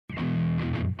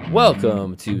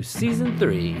Welcome to Season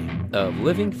 3 of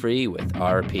Living Free with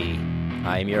RP.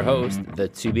 I am your host, the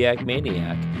Tubiac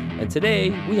Maniac, and today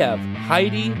we have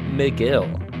Heidi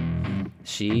McGill.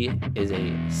 She is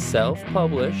a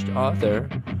self-published author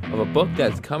of a book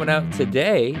that's coming out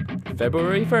today,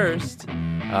 February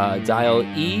 1st, Dial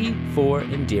E for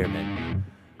Endearment.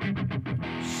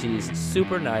 She's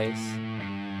super nice,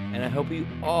 and I hope you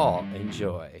all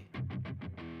enjoy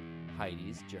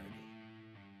Heidi's journey.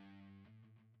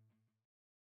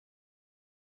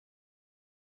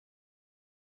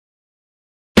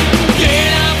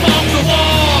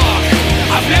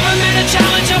 I've never met a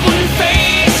challenge I wouldn't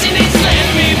face, and it's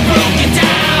left me broken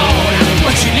down.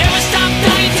 But you never stop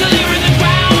dying till you're in the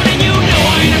ground, and you know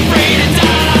I ain't afraid to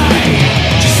die.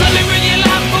 Just let me bring you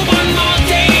life for one more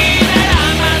day, that I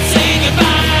might say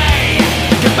goodbye.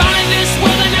 Goodbye to this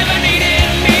world that never needed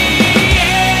me.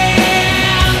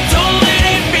 Yeah, don't let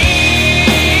it be.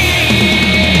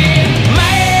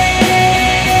 Man,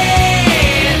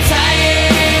 time.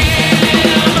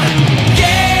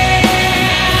 Yeah,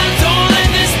 don't let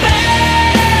this be.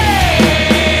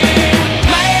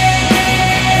 Man,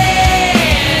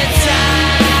 time.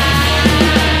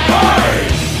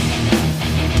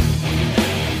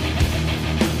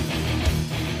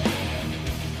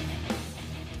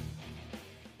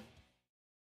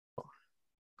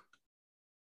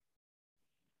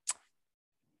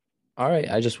 All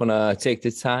right, I just want to take the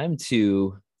time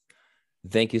to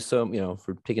thank you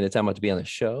for taking the time out to be on the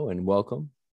show, and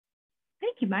welcome.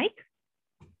 Thank you, Mike.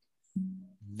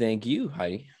 Thank you,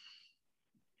 Heidi.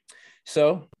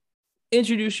 So,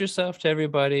 introduce yourself to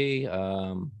everybody.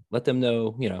 Let them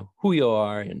know, who you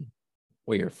are and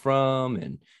where you're from,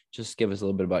 and just give us a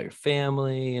little bit about your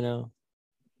family. All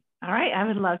right, I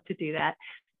would love to do that.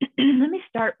 Let me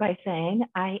start by saying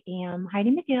I am Heidi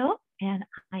McGill, and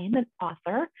I am an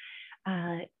author.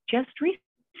 Just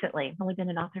recently, I've only been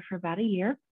an author for about a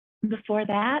year. Before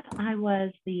that, I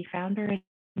was the founder and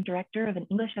director of an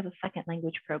English as a second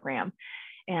language program,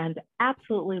 and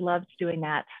absolutely loved doing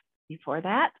that. Before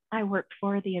that, I worked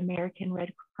for the American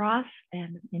Red Cross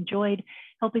and enjoyed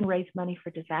helping raise money for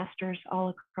disasters all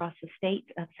across the state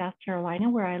of South Carolina,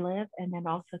 where I live, and then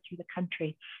also through the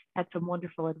country. Had some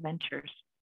wonderful adventures.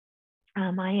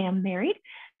 I am married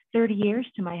 30 years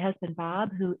to my husband,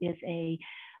 Bob, who is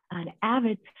an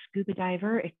avid scuba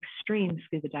diver, extreme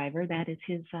scuba diver. That is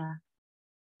his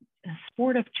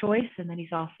sport of choice, and then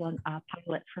he's also a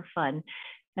pilot for fun.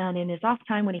 And in his off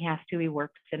time, when he has to, he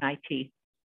works in IT.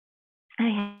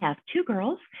 I have two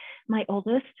girls. My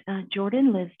oldest,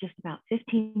 Jordan, lives just about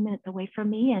 15 minutes away from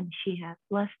me, and she has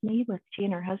blessed me with, she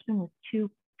and her husband, with two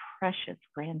precious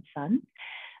grandsons.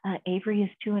 Avery is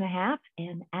 2.5,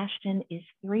 and Ashton is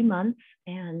 3 months,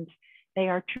 and they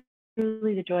are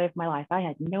truly the joy of my life. I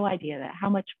had no idea that how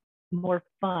much more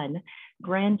fun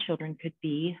grandchildren could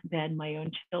be than my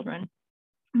own children.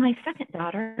 My second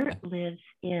daughter lives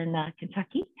in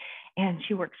Kentucky, and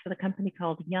she works for the company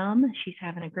called Yum. She's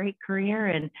having a great career,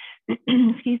 and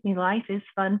life is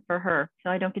fun for her, so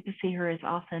I don't get to see her as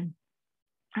often.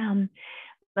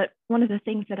 But one of the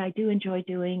things that I do enjoy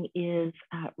doing is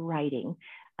writing,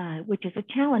 which is a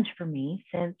challenge for me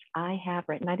since I have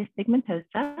retinitis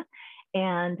pigmentosa,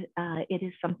 and it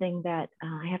is something that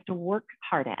I have to work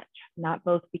hard at, not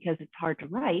both because it's hard to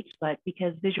write, but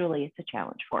because visually it's a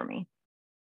challenge for me.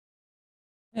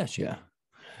 Yes, yeah.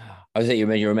 I was saying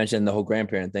you were mentioning the whole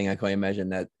grandparent thing. I can imagine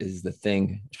that is the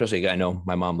thing, especially I know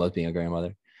my mom loves being a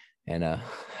grandmother, and I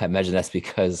imagine that's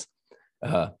because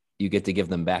you get to give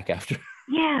them back after.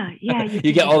 Yeah.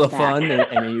 You get all the fun,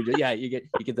 and you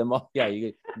get them all. Yeah,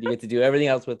 you get to do everything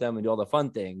else with them and do all the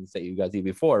fun things that you got to do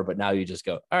before. But now you just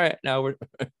go, all right, now we're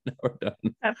done.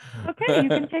 Okay, you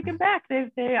can take them back.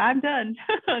 I'm done.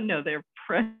 No, they're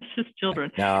precious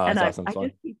children. No, and awesome. I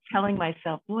just keep telling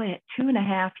myself, boy, at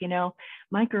 2.5,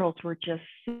 my girls were just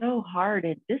so hard.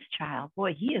 And this child,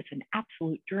 boy, he is an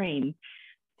absolute dream.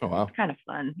 Oh, wow. It's kind of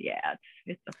fun. Yeah,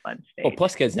 it's a fun stage. Well,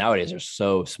 plus kids nowadays are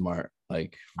so smart.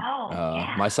 Like,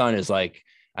 my son is like,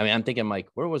 I'm thinking like,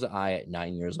 where was I at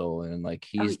 9 years old? And like,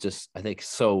 he's just, I think,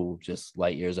 so just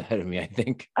light years ahead of me, I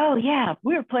think. Oh, yeah.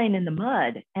 We were playing in the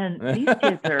mud, and these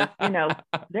kids are,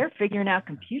 they're figuring out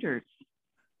computers.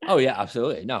 Oh, yeah,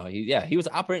 absolutely. No, he was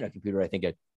operating a computer, I think,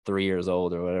 at 3 years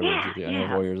old or whatever.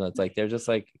 Yeah. 4 years old. It's like, they're just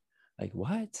like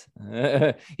what?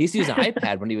 He used to use an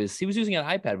iPad when he was using an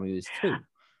iPad when he was 2.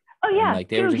 Oh, yeah. Like,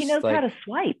 they were just, he knows like, how to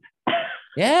swipe.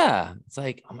 Yeah. It's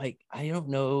like, I'm like, I don't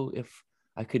know if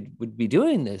I would be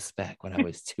doing this back when I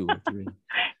was 2 or 3.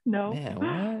 No. Man,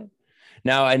 what?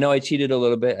 Now, I know I cheated a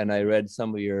little bit, and I read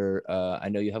some of your, I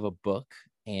know you have a book,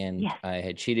 and Yes. I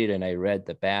had cheated, and I read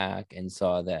the back and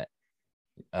saw that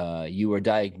You were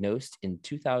diagnosed in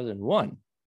 2001.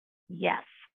 Yes.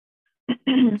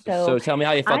 So tell me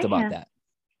how you felt I about have, that.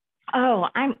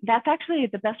 that's actually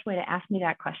the best way to ask me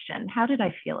that question. How did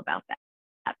I feel about that?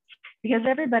 Because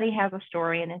everybody has a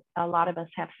story, and a lot of us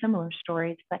have similar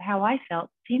stories, but how I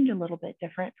felt seemed a little bit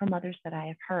different from others that I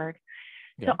have heard.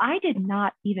 Yeah. So I did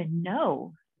not even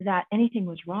know that anything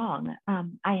was wrong.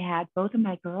 I had both of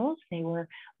my girls, they were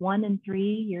 1 and 3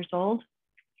 years old.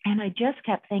 And I just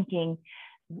kept thinking,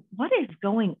 what is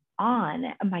going on?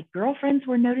 My girlfriends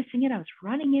were noticing it. I was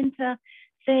running into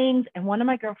things. And one of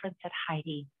my girlfriends said,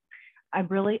 Heidi, I'm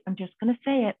just going to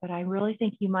say it, but I really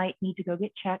think you might need to go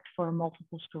get checked for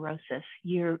multiple sclerosis.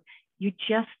 You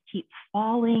just keep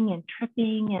falling and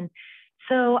tripping. And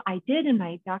so I did. And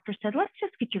my doctor said, let's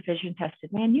just get your vision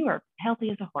tested. Man, you are healthy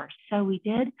as a horse. So we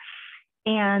did.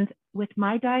 And with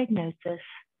my diagnosis,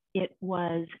 it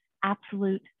was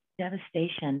absolute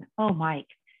devastation. Oh, Mike,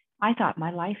 I thought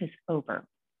my life is over.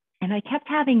 And I kept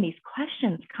having these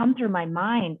questions come through my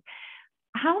mind.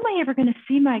 How am I ever going to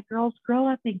see my girls grow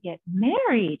up and get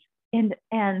married? And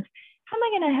how am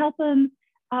I going to help them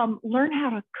learn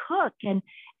how to cook? And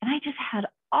I just had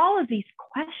all of these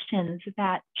questions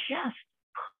that just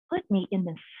put me in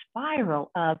the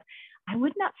spiral of, I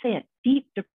would not say a deep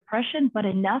depression, but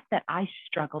enough that I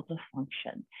struggled to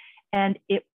function. And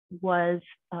it was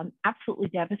absolutely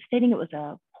devastating. It was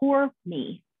a poor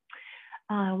me.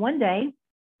 One day,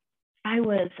 I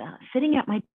was sitting at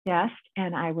my desk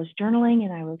and I was journaling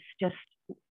and I was just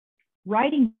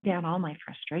writing down all my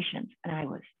frustrations. And I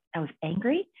was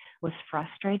angry, was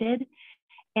frustrated,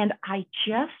 and I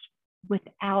just,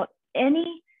 without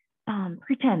any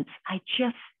pretense, I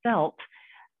just felt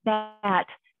that.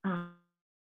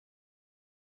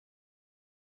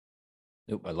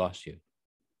 Nope, I lost you.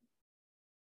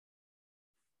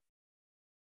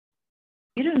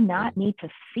 You do not need to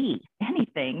see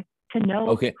anything to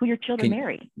know who your children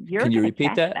marry. Can you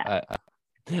repeat that?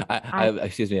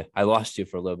 Excuse me, I lost you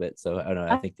for a little bit, so I don't know.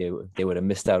 I think they would have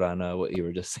missed out on what you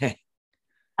were just saying.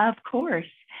 Of course.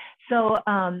 So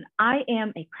I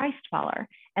am a Christ follower,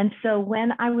 and so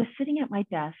when I was sitting at my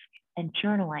desk and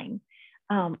journaling,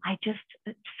 I just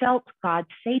felt God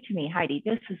say to me, Heidi,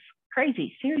 this is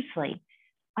crazy. Seriously,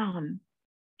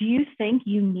 do you think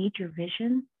you need your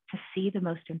vision to see the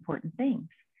most important things?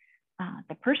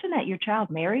 The person that your child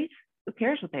marries, who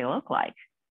cares what they look like?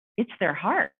 It's their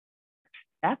heart.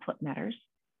 That's what matters.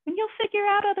 And you'll figure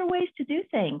out other ways to do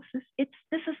things. This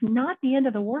is not the end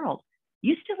of the world.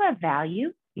 You still have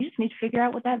value. You just need to figure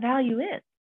out what that value is.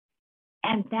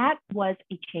 And that was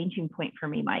a changing point for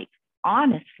me, Mike.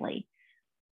 Honestly,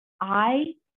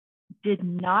 I did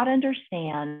not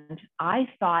understand. I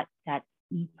thought that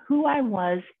who I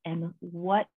was and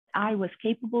what I was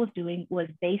capable of doing was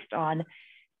based on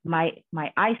my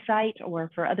eyesight, or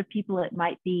for other people, it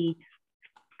might be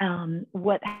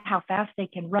how fast they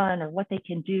can run or what they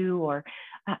can do, or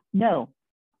no,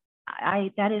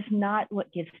 that is not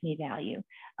what gives me value.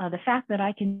 The fact that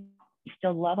I can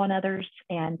still love on others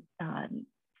and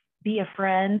be a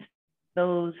friend,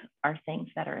 those are things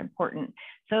that are important.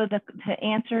 So to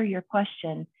answer your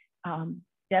question,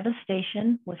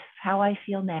 devastation was how I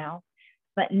feel now,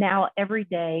 but now every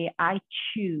day I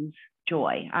choose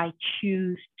joy. I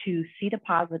choose to see the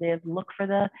positive, look for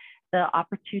the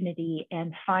opportunity,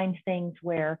 and find things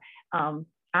where I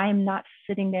am not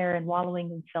sitting there and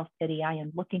wallowing in self-pity. I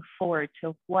am looking forward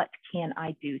to what can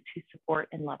I do to support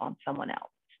and love on someone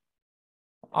else.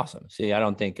 Awesome. See, I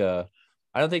don't think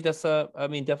that's I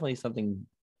mean, definitely something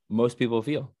most people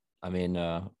feel. I mean,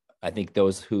 I think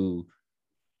those who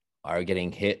are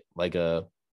getting hit like a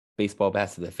baseball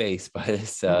bat to the face by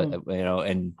this,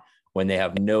 and when they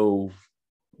have no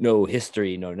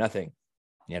history, no nothing,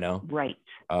 Right.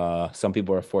 Some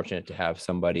people are fortunate to have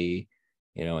somebody,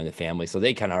 in the family, so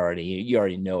they kind of you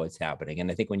already know it's happening.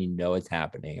 And I think when you know it's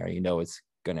happening, or it's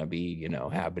gonna be,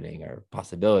 happening or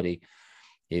possibility,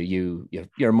 you're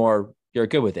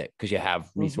good with it because you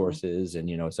have resources and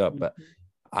it's up. But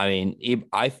I mean,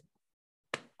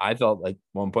 I felt like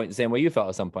one point the same way you felt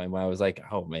at some point, when I was like,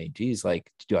 oh man, geez,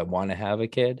 like, do I want to have a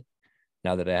kid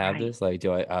now that I have this? Like,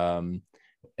 do I,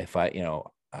 if I,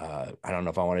 I don't know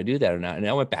if I want to do that or not. And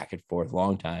I went back and forth a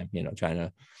long time, trying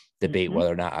to debate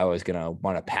whether or not I was going to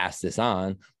want to pass this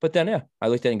on. But then, yeah, I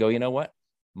looked at it and go, you know what?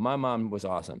 My mom was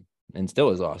awesome and still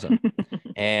is awesome.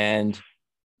 And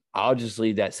I'll just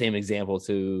lead that same example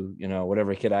to,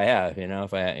 whatever kid I have,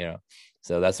 if I,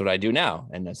 so that's what I do now.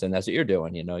 And that's what you're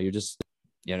doing. You're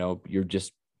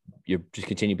just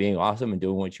continue being awesome and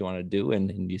doing what you want to do.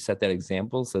 And you set that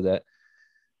example so that,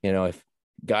 if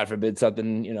God forbid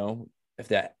something, if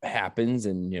that happens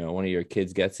and, one of your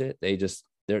kids gets it,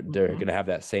 they're going to have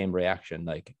that same reaction.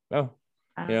 Like, oh,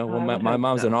 well, my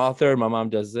mom's an author. My mom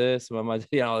does this. My mom,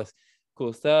 all this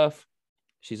cool stuff.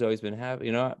 She's always been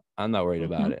happy. I'm not worried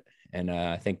about it. And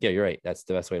I think, yeah, you're right. That's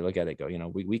the best way to look at it. Go,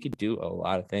 we could do a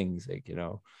lot of things. Like,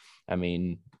 I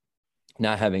mean,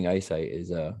 not having eyesight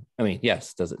is,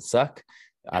 yes. Does it suck?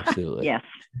 Absolutely. Yes.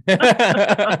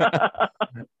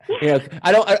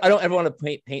 I don't ever want to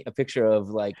paint a picture of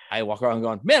like, I walk around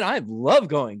going, man, I love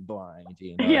going blind.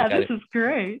 Yeah, this is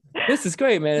great. This is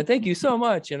great, man. And thank you so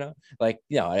much.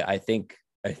 I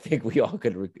think we all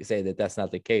could say that that's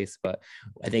not the case, but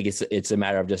I think it's a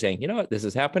matter of just saying, this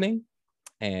is happening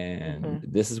and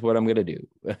this is what I'm going to do.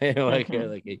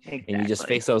 Exactly. And you just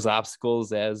face those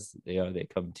obstacles as they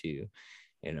come to you,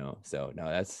 so no,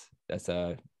 that's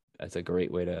a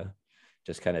great way to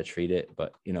just kind of treat it.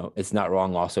 But, it's not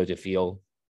wrong also to feel,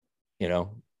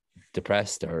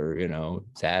 depressed or,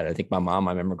 sad. I think my mom,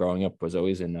 I remember growing up, was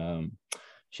always in,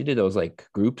 she did those like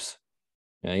groups,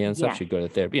 and stuff. She'd go to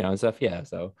therapy, and stuff. Yeah.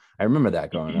 So I remember that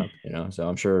growing up, so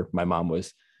I'm sure my mom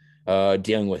was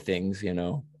dealing with things,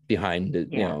 behind it,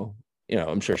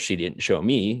 I'm sure she didn't show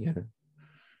me.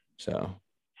 So.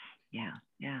 Yeah.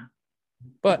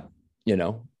 But,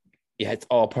 it's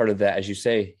all part of that, as you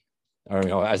say,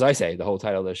 or as I say, the whole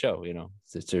title of the show,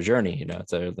 it's a journey,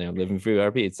 it's a living through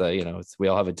RP. It's it's we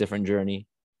all have a different journey,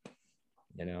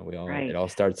 we all it all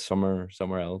starts somewhere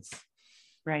else.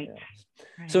 Right.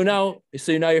 So now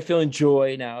you're feeling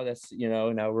joy now. That's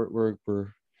now we're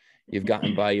you've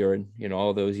gotten by your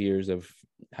all those years of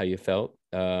how you felt.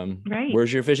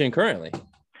 Where's your vision currently?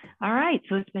 All right.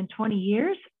 So it's been 20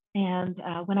 years, and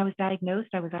when I was diagnosed,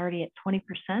 I was already at 20%.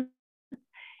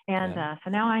 And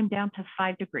so now I'm down to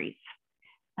 5 degrees.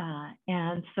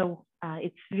 And so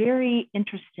it's very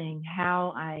interesting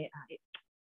how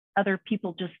other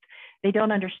people they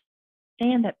don't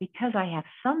understand that because I have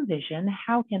some vision,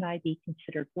 how can I be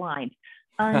considered blind?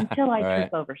 Until I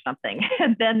trip over something.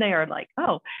 And then they are like,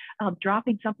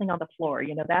 dropping something on the floor.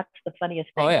 That's the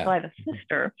funniest thing. So I have a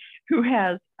sister who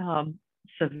has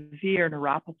severe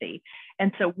neuropathy.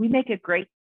 And so we make a great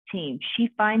team. She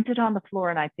finds it on the floor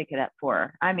and I pick it up for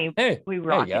her. I mean, we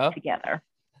rock it together.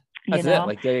 That's it.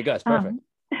 Like, there you go. It's perfect.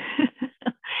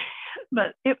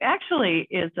 But it actually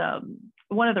is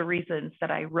one of the reasons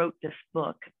that I wrote this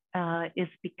book is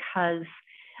because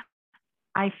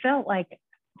I felt like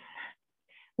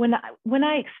when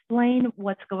I explain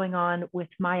what's going on with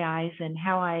my eyes and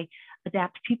how I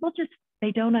adapt, people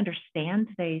they don't understand.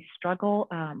 They struggle.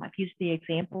 I've used the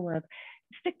example of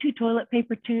stick 2 toilet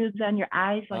paper tubes on your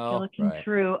eyes like you're looking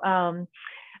through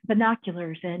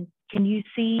binoculars, and can you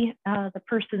see the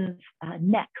person's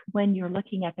neck when you're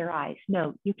looking at their eyes?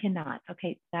 No, you cannot.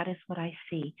 Okay, that is what I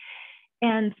see.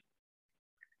 And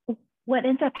what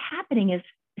ends up happening is,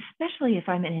 especially if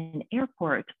I'm in an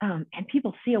airport and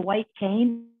people see a white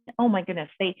cane, oh my goodness,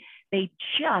 they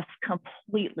just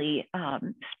completely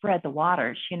spread the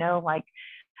waters,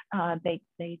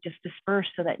 they just disperse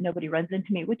so that nobody runs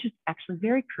into me, which is actually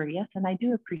very courteous. And I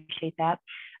do appreciate that.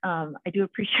 I do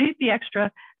appreciate the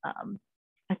extra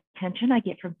attention I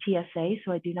get from TSA.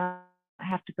 So I do not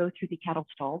have to go through the cattle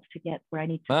stalls to get where I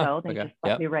need to go. They just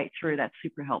let me right through. That's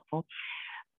super helpful.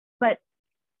 But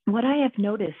what I have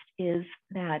noticed is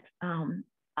that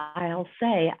I'll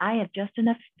say I have just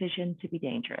enough vision to be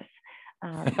dangerous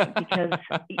because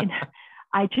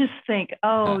I just think,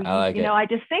 I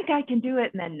just think I can do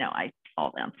it, and then no, I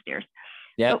fall downstairs.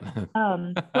 Yep.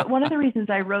 But one of the reasons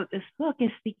I wrote this book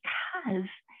is because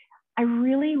I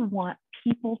really want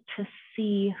people to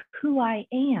see who I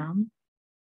am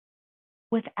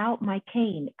without my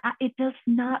cane. It does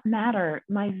not matter.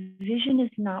 My vision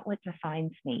is not what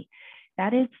defines me.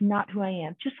 That is not who I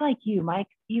am. Just like you, Mike,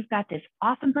 you've got this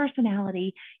awesome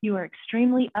personality. You are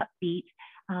extremely upbeat.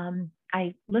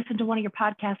 I listened to one of your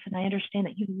podcasts and I understand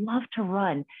that you love to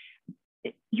run.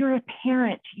 You're a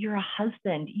parent, you're a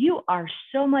husband, you are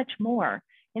so much more,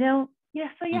 so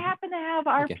you happen to have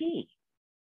RP.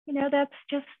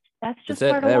 That's just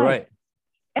part of life. Right.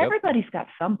 Everybody's got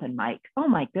something, Mike. Oh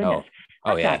my goodness.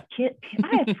 I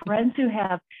have friends who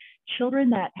have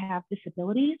children that have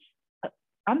disabilities.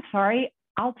 I'm sorry,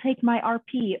 I'll take my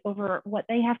RP over what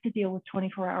they have to deal with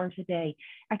 24 hours a day.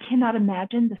 I cannot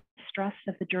imagine the stress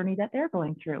of the journey that they're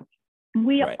going through.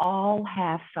 We all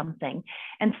have something.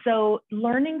 And so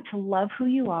learning to love who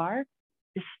you are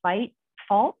despite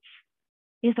faults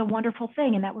is a wonderful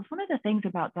thing. And that was one of the things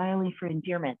about Dialing for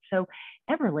Endearment. So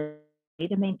Everly,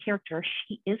 the main character,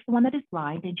 she is the one that is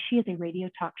blind, and she is a radio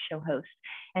talk show host.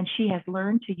 And she has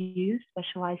learned to use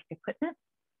specialized equipment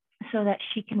so that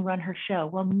she can run her show.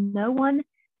 Well, no one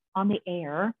on the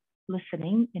air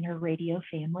listening in her radio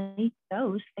family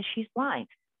knows that she's blind.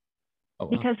 Oh,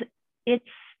 wow. Because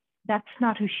that's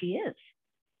not who she is.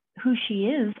 Who she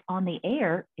is on the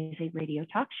air is a radio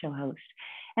talk show host.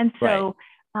 And so,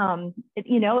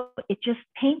 it just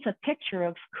paints a picture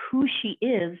of who she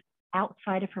is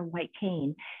outside of her white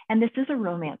cane. And this is a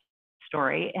romance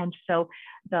story. And so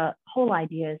the whole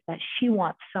idea is that she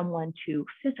wants someone to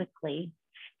physically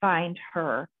find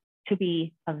her to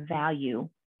be of value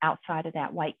outside of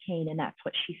that white cane. And that's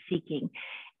what she's seeking.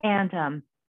 And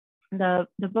the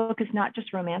book is not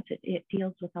just romance. It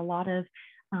deals with a lot of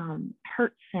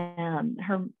hurts, and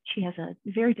she has a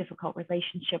very difficult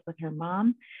relationship with her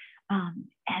mom.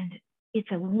 And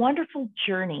it's a wonderful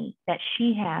journey that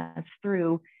she has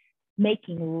through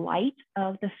making light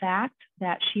of the fact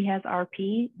that she has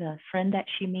RP. The friend that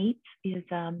she meets is,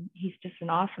 he's just an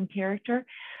awesome character.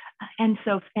 And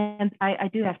I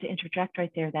do have to interject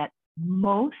right there that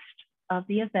most of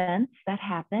the events that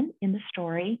happen in the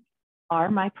story are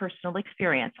my personal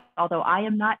experience. Although I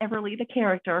am not Everly the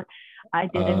character, I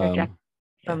did interject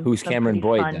who's Cameron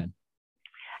Boyd fun. then?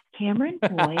 Cameron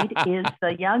Boyd is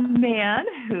the young man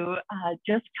who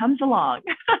just comes along.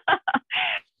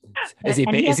 Is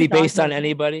he based on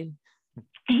anybody?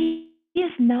 He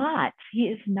is not. He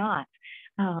is not.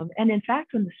 And in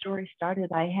fact, when the story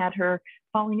started, I had her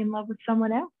falling in love with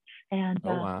someone else. And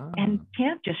and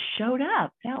Camp just showed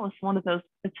up. That was one of those.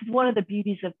 It's one of the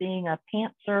beauties of being a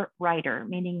pantser writer,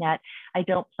 meaning that I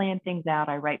don't plan things out.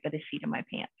 I write by the seat of my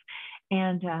pants.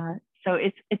 And so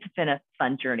it's been a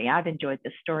fun journey. I've enjoyed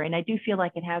this story, and I do feel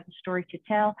like it has a story to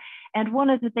tell. And one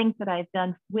of the things that I've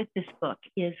done with this book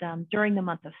is during the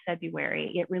month of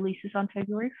February, it releases on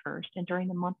February 1st, and during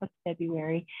the month of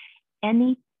February,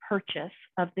 any purchase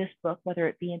of this book, whether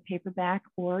it be in paperback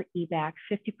or eBack,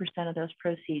 50% of those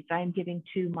proceeds I am giving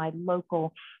to my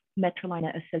local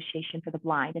Metrolina Association for the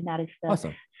Blind. And that is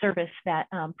the service that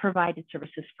provided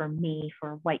services for me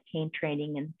for white cane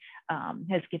training, and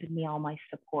has given me all my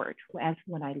support as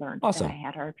when I learned that I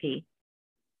had RP.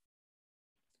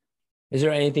 Is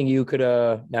there anything you could,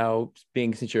 now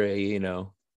being, since you're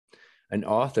an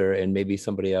author, and maybe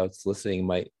somebody else listening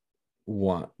might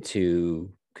want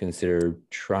to consider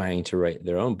trying to write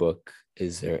their own book,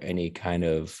 is there any kind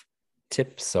of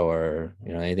tips or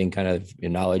anything kind of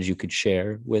knowledge you could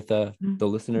share with the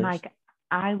listeners? Mike,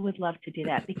 I would love to do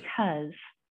that, because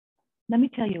let me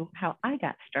tell you how I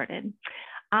got started.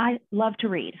 I love to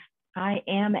read. I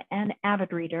am an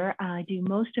avid reader. I do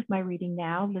most of my reading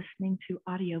now listening to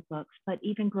audiobooks, but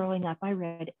even growing up, I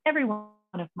read every one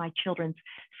of my children's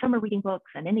summer reading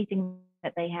books and anything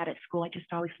that they had at school. I just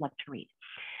always loved to read.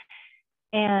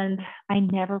 And I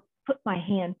never put my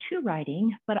hand to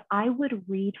writing, but I would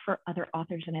read for other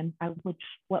authors, and I would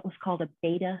what was called a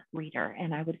beta reader.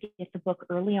 And I would get the book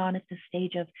early on at the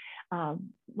stage of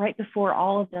right before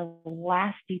all of the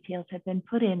last details had been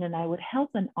put in, and I would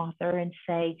help an author and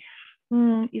say,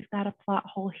 you've got a plot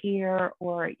hole here,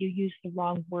 or you used the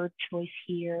wrong word choice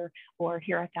here, or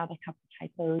here I found a couple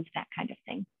typos, that kind of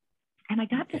thing. And I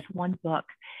got this one book,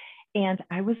 and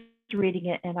I was reading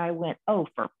it, and I went, oh,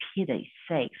 for pity's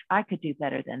sakes, I could do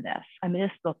better than this. I mean,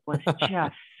 this book was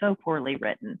just so poorly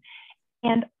written.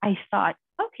 And I thought,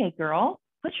 okay, girl,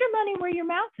 put your money where your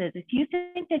mouth is. If you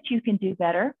think that you can do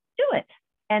better, do it.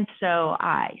 And so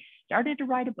I started to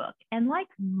write a book. And like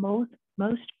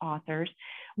most authors,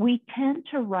 we tend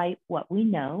to write what we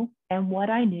know, and what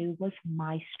I knew was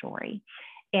my story.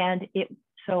 And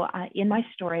in my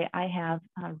story, I have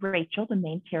Rachel, the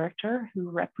main character,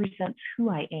 who represents who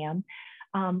I am.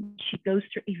 She goes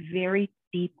through a very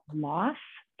deep loss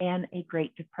and a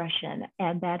great depression.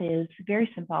 And that is very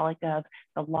symbolic of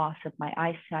the loss of my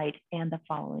eyesight and the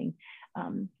following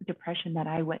depression that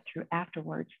I went through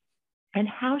afterwards. And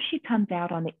how she comes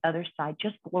out on the other side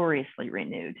just gloriously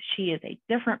renewed. She is a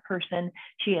different person.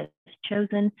 She has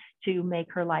chosen to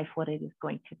make her life what it is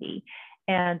going to be.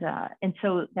 And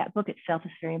so that book itself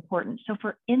is very important. So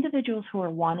for individuals who are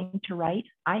wanting to write,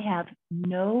 I have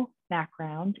no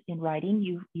background in writing.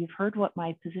 You've heard what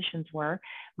my positions were.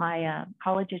 My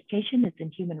college education is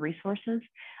in human resources.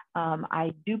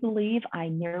 I do believe I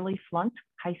nearly flunked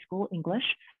high school English.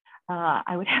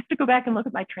 I would have to go back and look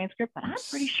at my transcript, but I'm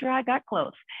pretty sure I got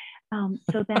close.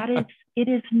 So it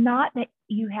is not that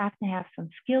you have to have some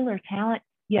skill or talent.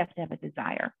 You have to have a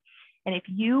desire. And if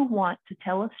you want to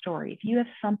tell a story, if you have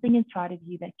something inside of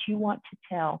you that you want to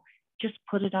tell, just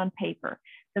put it on paper.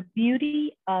 The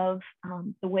beauty of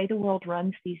the way the world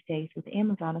runs these days, with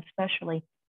Amazon especially,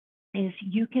 is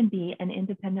you can be an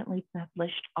independently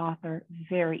published author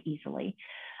very easily.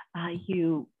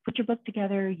 You put your book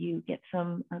together, you get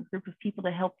a group of people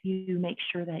to help you make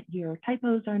sure that your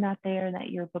typos are not there, that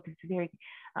your book is very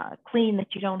clean, that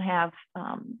you don't have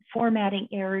formatting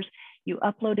errors. You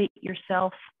upload it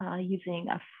yourself using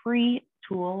a free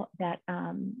tool that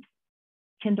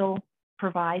Kindle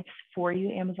provides for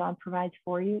you, Amazon provides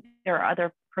for you. There are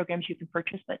other programs you can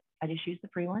purchase, but I just use the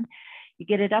free one. You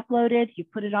get it uploaded, you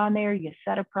put it on there, you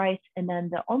set a price, and then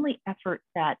the only effort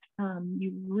that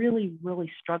you really,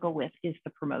 really struggle with is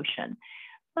the promotion.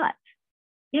 But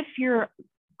if your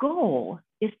goal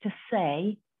is to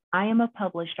say, I am a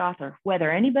published author, whether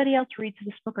anybody else reads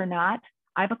this book or not,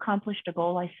 I've accomplished a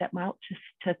goal I set out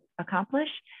to accomplish,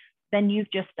 then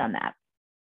you've just done that.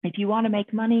 If you want to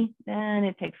make money, then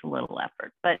it takes a little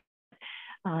effort, but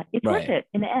it's worth it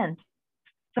in the end.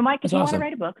 So Mike, if you want to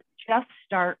write a book, just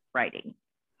start writing.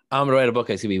 I'm going to write a book.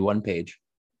 It's going to be one page.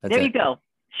 That's there you go.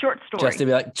 Short story. Just to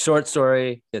be like, short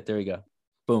story. Yeah, there you go.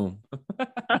 Boom.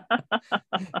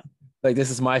 Like, this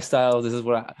is my style. This is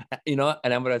what and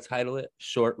I'm going to title it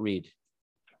Short Read.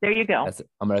 There you go.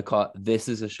 I'm going to call it, This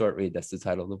is a Short Read. That's the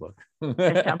title of the book.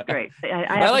 That sounds great.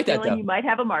 I like that. You might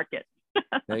have a market.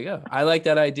 There you go. I like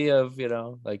that idea of,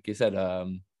 like you said,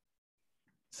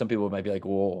 some people might be like,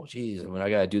 whoa, geez, when I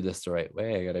got to do this the right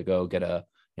way, I got to go get a,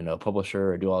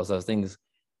 publisher or do all those things.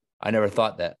 I never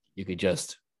thought that you could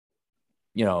just,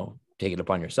 take it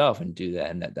upon yourself and do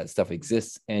that. And that stuff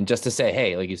exists. And just to say,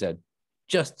 hey, like you said,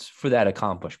 just for that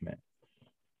accomplishment.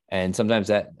 And sometimes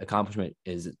that accomplishment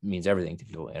means everything to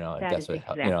people, that's what,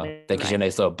 that gives you a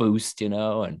nice little boost,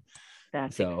 and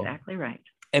that's exactly right.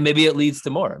 And maybe it leads to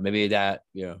more. Maybe that,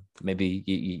 maybe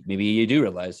you do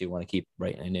realize you want to keep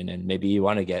writing, and maybe you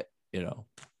want to get,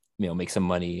 make some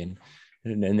money, and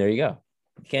there you go.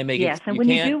 You can't make it. Yes, and when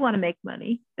you do want to make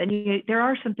money, then there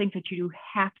are some things that you do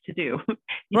have to do.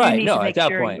 Right. No, at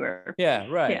that point. Yeah.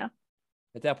 Right. Yeah.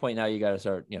 At that point, now you got to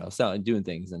start, selling, doing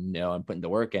things, and and putting the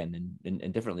work in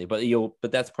and differently. But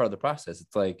that's part of the process.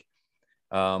 It's like,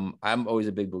 I'm always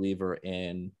a big believer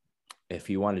in, if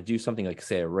you want to do something like,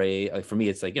 say, a race, like for me,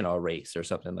 it's like, a race or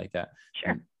something like that.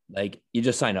 Sure. Like, you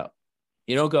just sign up.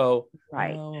 You don't go,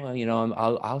 right.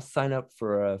 I'll sign up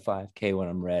for a 5K when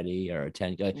I'm ready, or a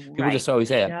 10. Like, people just always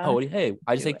say,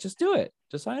 I just just do it.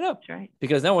 Just sign up. That's right.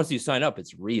 Because now once you sign up,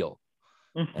 it's real.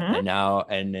 Mm-hmm. And now,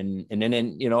 and then,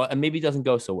 and maybe it doesn't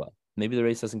go so well. Maybe the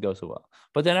race doesn't go so well.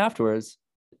 But then afterwards,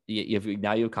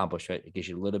 now you accomplish it. It gives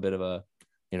you a little bit of a,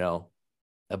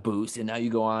 a boost, and now you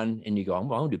go on and you go, I'm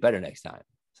going to do better next time.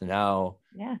 So now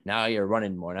you're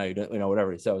running more. Now you're doing,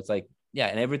 whatever. So it's like,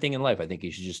 and everything in life, I think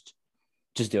you should just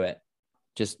do it.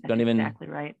 Just don't even. Exactly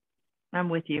right. I'm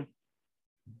with you.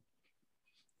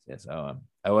 Yeah. So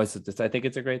I think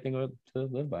it's a great thing to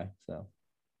live by.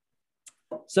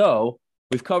 So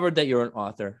we've covered that you're an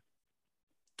author,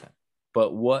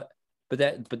 but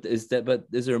is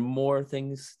there more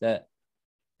things that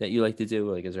you like to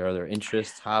do? Like, is there other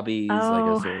interests, hobbies?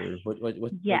 Like, is there,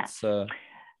 what? Yes.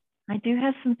 I do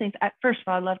have some things. First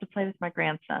of all, I love to play with my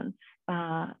grandsons.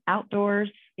 Outdoors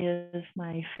is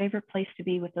my favorite place to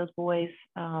be with those boys.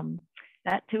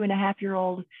 That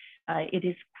 2.5-year-old, it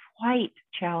is quite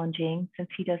challenging, since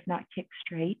he does not kick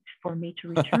straight, for me to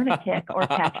return a kick or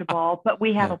catch a ball, but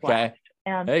we have a blast.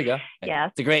 There you go. Yeah,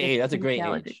 it's a great age. That's a great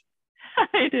age.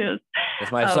 It is.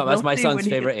 That's my son's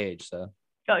favorite age. So.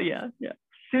 Oh yeah.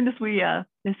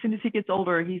 As soon as he gets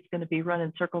older, he's going to be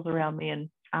running circles around me, and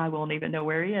I won't even know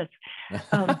where he is.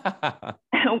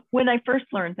 When I first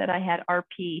learned that I had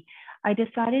RP, I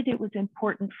decided it was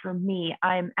important for me.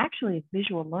 I'm actually a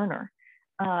visual learner.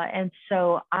 And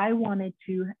so I wanted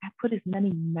to put as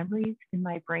many memories in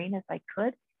my brain as I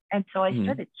could. And so I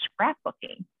started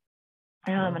scrapbooking.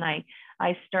 And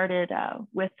I started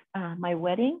with my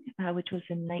wedding, which was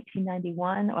in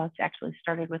 1991. Well, it's actually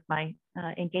started with my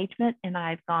engagement, and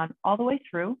I've gone all the way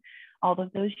through all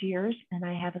of those years. And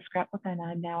I have a scrapbook, and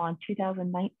I'm now on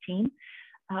 2019.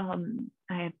 I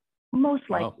have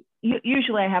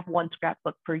usually I have one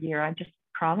scrapbook per year. I'm just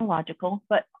chronological.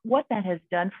 But what that has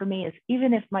done for me is,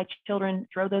 even if my children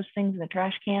throw those things in the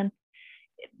trash can,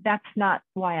 that's not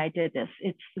why I did this.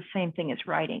 It's the same thing as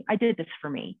writing. I did this for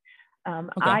me.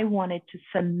 I wanted to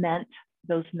cement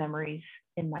those memories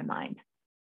in my mind.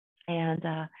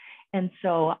 And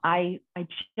so I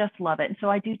just love it. And so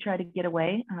I do try to get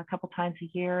away a couple times a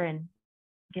year and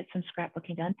get some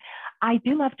scrapbooking done. I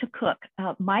do love to cook.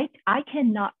 Mike, I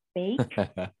cannot bake,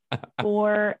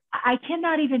 or I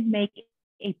cannot even make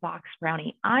a box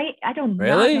brownie. I don't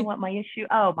know what my issue.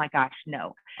 Oh my gosh,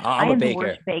 no. I am the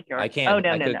worst baker. I can't. Oh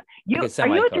no. Are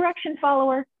you a direction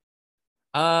follower?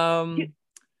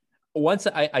 once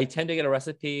I tend to get a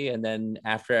recipe, and then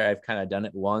after I've kind of done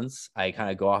it once, I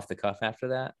kind of go off the cuff after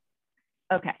that.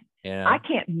 Okay. You I know?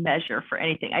 can't measure for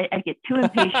anything. I get too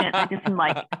impatient. I just am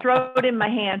like, throw it in my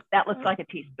hand. That looks like a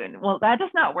teaspoon. Well, that does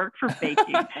not work for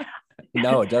baking.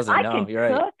 No, it doesn't. I No, can you're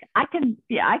right. cook. I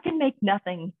can make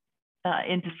nothing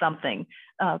into something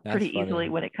That's pretty easily funny.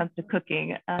 when it comes to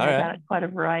cooking. All I right. got quite a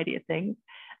variety of things.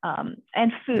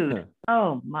 And food.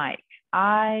 Oh, Mike,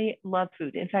 I love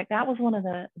food. In fact, that was one of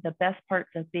the best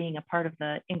parts of being a part of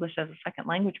the English as a Second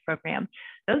Language program.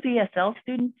 Those ESL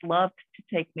students loved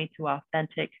to take me to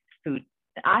authentic food.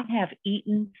 I have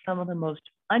eaten some of the most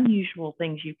unusual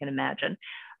things you can imagine.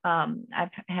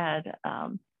 I've had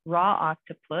raw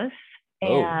octopus,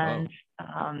 Oh, and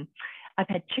oh. I've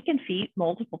had chicken feet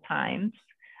multiple times,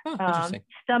 Huh, interesting.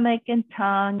 stomach and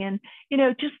tongue, and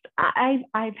just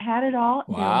I've had it all.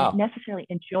 Do I Wow. necessarily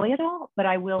enjoy it all? But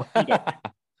I will eat it.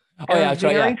 Oh There yeah, are I'll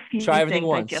try. Yeah, very try few everything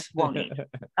things I just once. won't eat.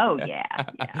 Oh yeah,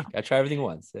 yeah. I try everything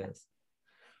once. Yes.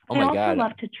 Oh I my also God.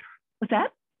 love to. What's that?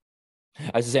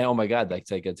 I was just saying, oh my God, like,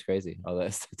 it's like it's crazy. All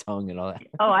this the tongue and all that.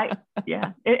 Oh,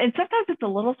 yeah. And sometimes it's a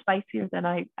little spicier than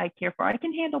I care for. I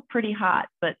can handle pretty hot,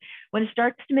 but when it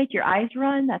starts to make your eyes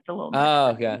run, that's a little much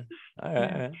Oh, for me. okay. All right,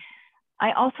 Yeah. all right.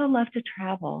 I also love to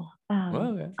travel.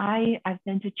 Well, okay. I've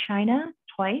been to China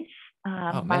twice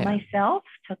Oh by man. myself.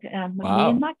 Took me and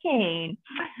Wow. my cane.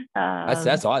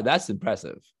 That's all. That's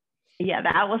impressive. Yeah,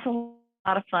 that was a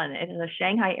lot of fun. And the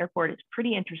Shanghai airport is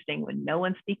pretty interesting when no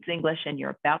one speaks English and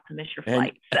you're about to miss your And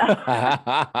flight.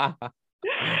 So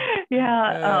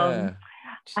yeah, yeah.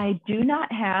 I do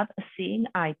not have a seeing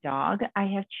eye dog. I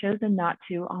have chosen not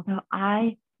to, although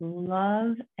I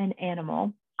love an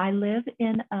animal. I live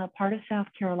in a part of South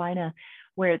Carolina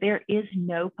where there is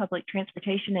no public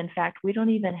transportation. In fact, we don't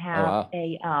even Oh have wow.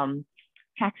 a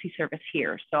taxi service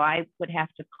here. So I would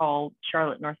have to call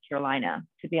Charlotte, North Carolina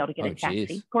to be able to get Oh a taxi.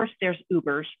 geez. Of course, there's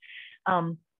Ubers,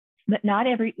 um, but not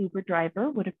every Uber driver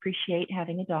would appreciate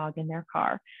having a dog in their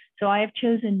car. So I have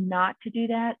chosen not to do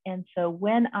that. And so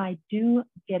when I do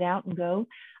get out and go,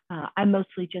 I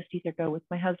mostly just either go with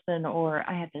my husband, or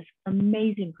I have this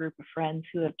amazing group of friends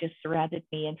who have just surrounded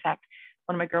me. In fact,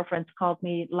 one of my girlfriends called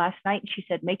me last night and she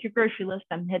said, make your grocery list.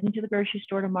 I'm heading to the grocery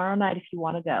store tomorrow night if you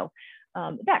want to go.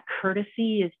 That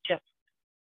courtesy is just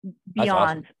That's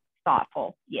awesome. beyond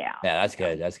thoughtful. Yeah. Yeah, that's Yeah.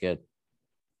 good. That's good.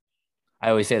 I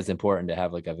always say it's important to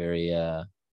have like a very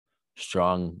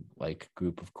strong like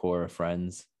group of core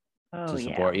friends Oh, to yeah.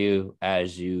 support you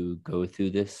as you go through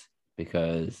this,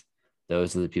 because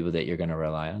those are the people that you're going to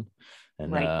rely on.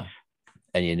 And Right.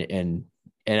 and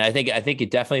I think you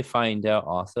definitely find out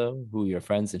also who your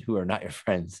friends and who are not your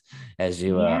friends as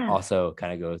you Yes. also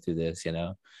kind of go through this,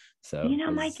 so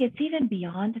Mike, because it's even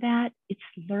beyond that. It's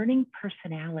learning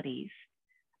personalities.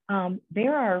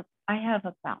 I have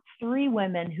about 3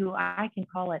 women who I can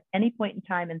call at any point in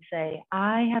time and say,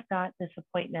 I have got this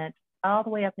appointment all the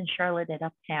way up in Charlotte at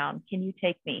Uptown. Can you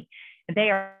take me? And they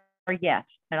are yes.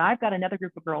 And I've got another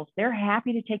group of girls. They're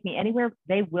happy to take me anywhere.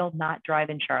 They will not drive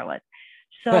in Charlotte.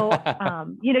 So,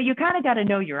 you kind of got to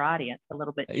know your audience a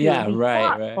little bit too, and yeah, be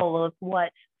right. thoughtful of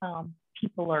what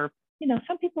people are,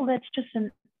 some people that's just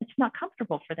it's not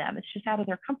comfortable for them. It's just out of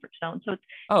their comfort zone. So it's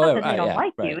Oh not yeah, that they right, don't yeah,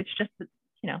 like you. right. It's just that,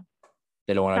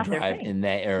 They don't it's want not to their drive thing. in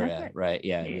that That's area, it. right?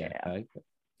 Yeah. Yeah. I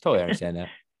totally understand that.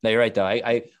 No, you're right though.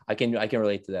 I can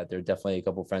relate to that. There are definitely a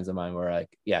couple of friends of mine where like,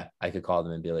 yeah, I could call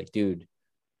them and be like, dude,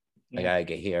 I Yeah. gotta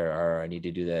get here, or I need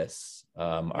to do this.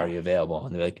 Are Yes. you available?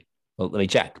 And they're like, well, let me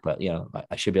check, but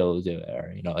I should be able to do it,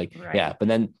 or like, yeah. Right. But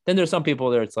then there's some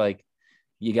people there. It's like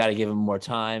you got to give them more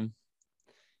time.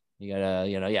 You gotta,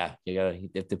 yeah, you gotta.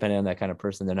 If depending on that kind of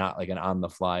person, they're not like an on the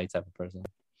fly type of person.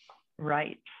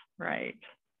 Right. Right.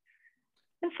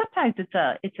 And sometimes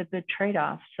it's a good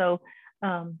trade-off. So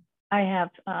I have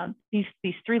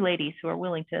these 3 ladies who are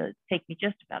willing to take me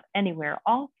just about anywhere.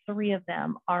 All 3 of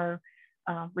them are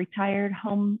retired,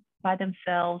 home by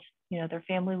themselves. Their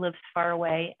family lives far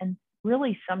away, and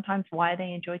really sometimes why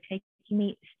they enjoy taking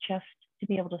me is just to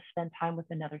be able to spend time with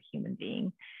another human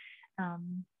being.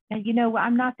 And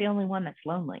I'm not the only one that's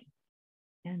lonely,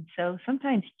 and so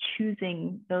sometimes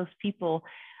choosing those people,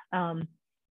 um,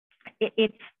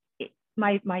 it's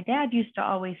my dad used to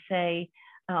always say,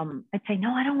 I'd say,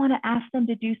 no, I don't want to ask them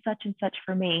to do such and such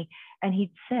for me. And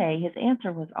he'd say, his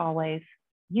answer was always,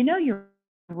 you're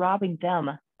robbing them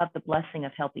of the blessing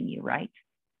of helping you, right?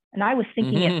 And I was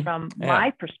thinking it from Yeah,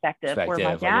 my perspective, where my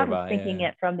perspective, like dad was everybody. thinking Yeah,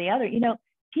 it from the other.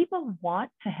 People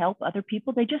want to help other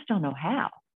people, they just don't know how.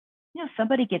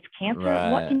 Somebody gets cancer,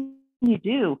 what right. can you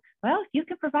do? Well, you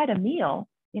can provide a meal.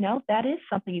 That is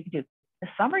something you can do. the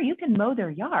summer, you can mow their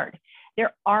yard.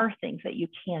 There are things that you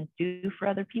can do for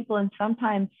other people. And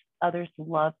sometimes others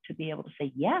love to be able to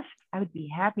say, yes, I would be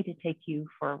happy to take you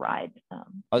for a ride.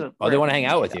 They want to hang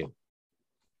out with you.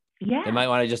 Yeah. They might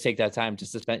want to just take that time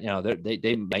just to spend,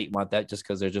 they might want that just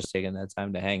because they're just taking that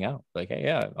time to hang out. Like, hey,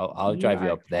 yeah, I'll drive you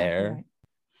up there. Right.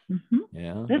 Mm-hmm.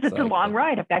 Yeah. It's a long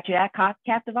ride. I've got you at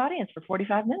captive audience for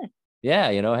 45 minutes.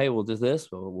 Yeah. Hey, we'll do this.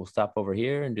 We'll stop over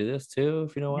here and do this too,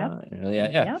 if you know what.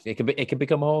 Yeah. Yep. It could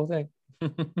become a whole thing.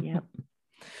 Yep.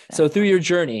 So through your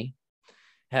journey,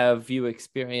 have you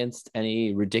experienced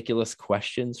any ridiculous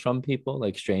questions from people,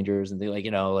 like strangers, and they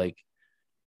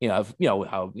how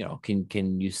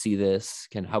can you see this?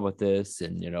 How about this?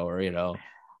 And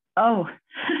Oh,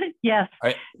 yes.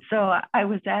 Right. So I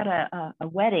was at a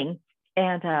wedding,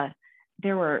 and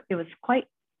it was quite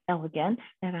elegant,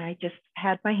 and I just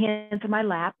had my hands in my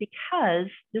lap because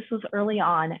this was early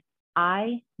on.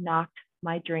 I knocked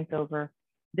my drink over.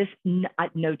 This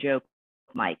no joke,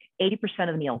 Mike. 80% of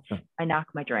the meals I knock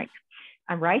my drink.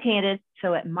 I'm right-handed,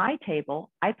 so at my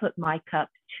table, I put my cup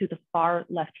to the far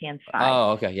left-hand side.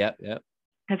 Oh, okay. Yep.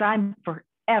 Because I'm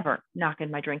forever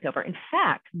knocking my drink over. In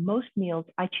fact, most meals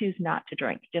I choose not to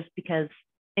drink just because.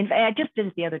 In fact, I just did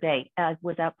it the other day. I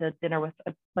was out to dinner with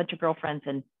a bunch of girlfriends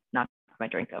and knocked my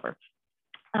drink over.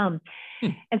 And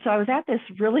so I was at this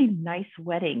really nice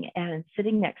wedding, and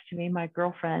sitting next to me, my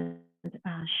girlfriend,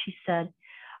 she said,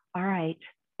 all right.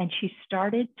 And she's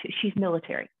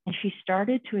military, and she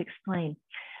started to explain,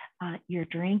 your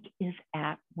drink is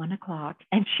at 1:00.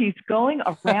 And she's going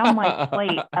around my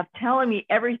plate of telling me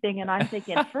everything. And I'm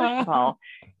thinking, first of all,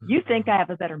 you think I have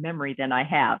a better memory than I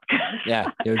have.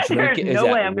 Yeah. Your drink is no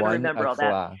at way I'm going to remember all that.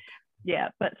 o'clock. Yeah.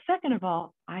 But second of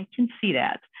all, I can see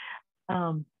that.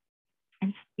 And,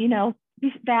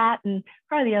 that, and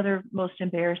probably the other most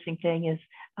embarrassing thing is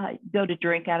go to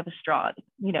drink out of a straw,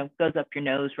 goes up your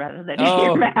nose rather than in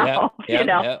your mouth. Just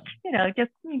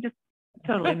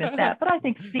totally miss that. But I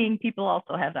think seeing people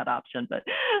also have that option. But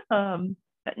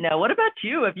no, what about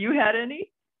you? Have you had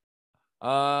any?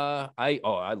 I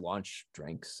launch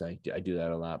drinks. I do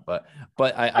that a lot, but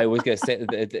I was gonna say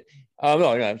that.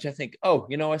 No, I'm just think.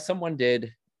 Someone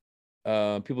did.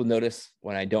 People notice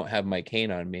when I don't have my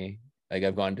cane on me. Like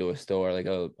I've gone to a store, like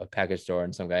a package store,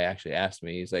 and some guy actually asked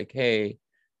me. He's like, "Hey,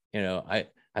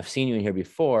 I've seen you in here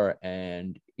before,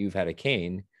 and you've had a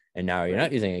cane, and now you're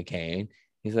not using a cane."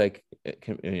 He's like, I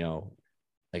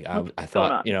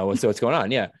thought, so what's going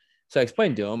on? Yeah. So I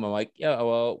explained to him, I'm like, yeah,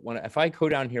 well, if I go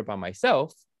down here by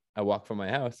myself, I walk from my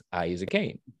house, I use a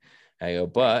cane. I go,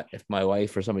 but if my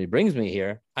wife or somebody brings me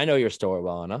here, I know your store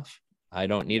well enough. I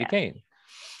don't need a cane.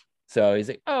 So he's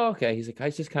like, oh, okay. He's like,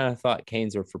 I just kind of thought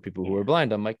canes are for people who are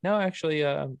blind. I'm like, no, actually,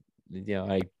 I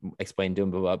explained to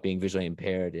him about being visually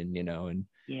impaired and, and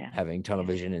having tunnel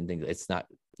vision and things. It's not,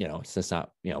 it's just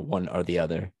not, one or the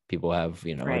other. People have,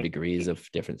 degrees of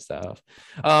different stuff.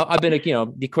 I've been, of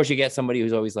course you get somebody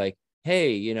who's always like,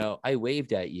 hey, I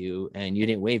waved at you and you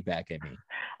didn't wave back at me.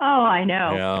 Oh, I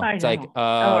know. It's like,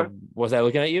 was I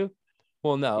looking at you?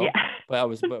 Well, no, but I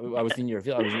was in your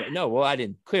field. I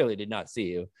clearly did not see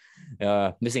you.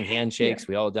 Missing handshakes.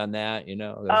 We all done that,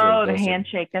 the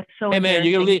handshake. That's so. Hey man,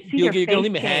 you're gonna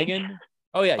leave me hanging.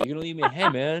 Oh yeah, you're gonna leave me. Hey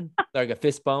man, like a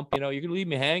fist bump. You're gonna leave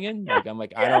me hanging.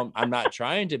 Like I'm not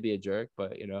trying to be a jerk,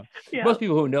 but most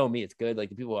people who know me, it's good. Like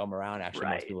the people I'm around, actually,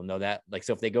 most people know that. Like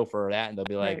so, if they go for that, and they'll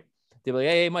be like,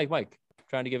 hey, Mike,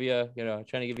 trying to give you a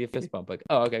fist bump. Like,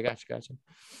 oh, okay, gotcha.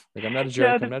 Like I'm not a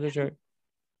jerk. I'm not a jerk.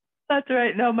 That's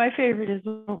right. No, my favorite is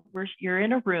where you're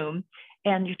in a room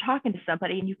and you're talking to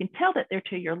somebody and you can tell that they're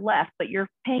to your left, but you're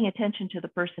paying attention to the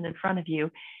person in front of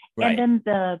you. Right. And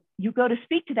then you go to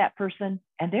speak to that person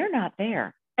and they're not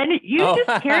there. And you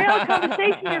just carry on a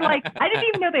conversation. You're like, I didn't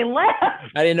even know they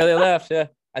left. I didn't know they left. Yeah.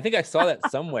 I think I saw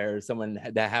that somewhere.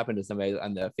 That happened to somebody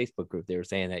on the Facebook group. They were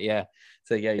saying that. Yeah.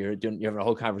 So yeah, you're having a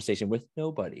whole conversation with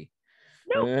nobody.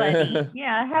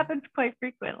 Yeah, it happens quite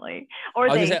frequently. Or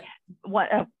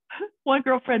one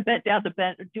girlfriend bent down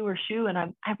to do her shoe, and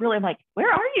I'm like,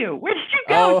 where are you? Where did you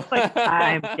go? Like,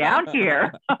 I'm down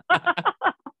here.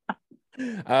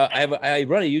 I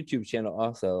run a YouTube channel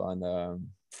also and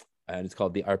it's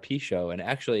called the RP Show. And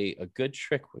actually, a good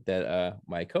trick that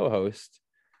my co-host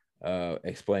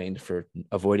explained for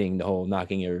avoiding the whole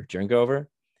knocking your drink over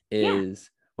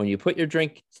is when you put your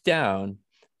drink down,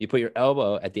 you put your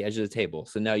elbow at the edge of the table.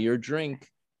 So now your drink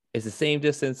is the same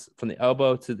distance from the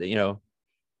elbow to the,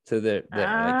 to the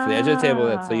edge of the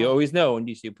table. So you always know when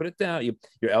you put it down,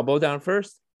 your elbow down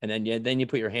first, and then you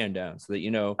put your hand down so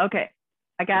that Okay,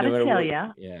 I got to tell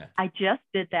you, yeah, I just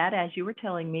did that as you were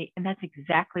telling me, and that's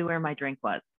exactly where my drink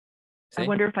was. See? I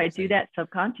wonder if I do that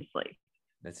subconsciously.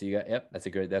 That's you got. Yep. That's a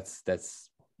good. That's perfect.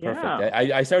 Yeah.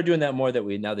 I started doing that more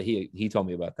now that he told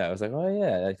me about that. I was like, oh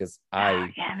yeah, because Yeah,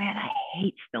 man, I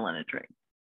hate spilling a drink.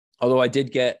 although I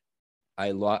did get,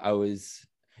 I was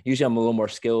usually I'm a little more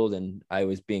skilled, and I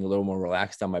was being a little more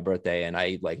relaxed on my birthday, and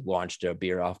I like launched a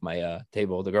beer off my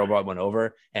table. The girl brought one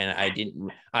over, and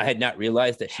I had not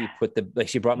realized that she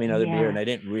she brought me another beer, and I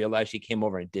didn't realize she came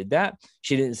over and did that.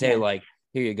 She didn't say like,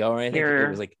 here you go or anything. It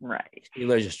was like, right. She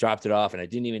literally just dropped it off, and I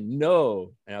didn't even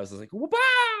know. And I was just like, wow.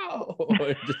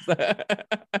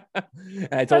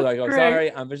 And I told her, I go,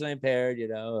 sorry, I'm visually impaired,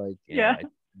 like, yeah.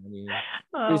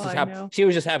 She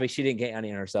was just happy she didn't get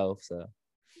any on herself. So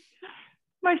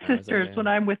my sisters, when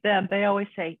I'm with them, they always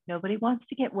say, nobody wants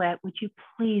to get wet. Would you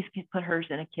please put hers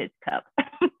in a kid's cup?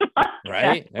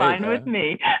 Right? That's fine with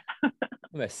me.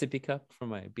 A sippy cup for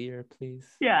my beer, please.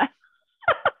 Yeah.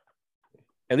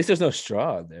 At least there's no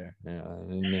straw there. I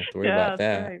don't have to worry about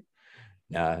that. Right.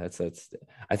 No, that's.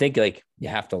 I think like you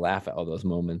have to laugh at all those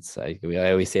moments. I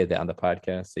always say that on the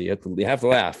podcast. So you have to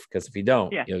laugh, because if you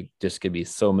don't, you're just gonna be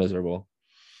so miserable.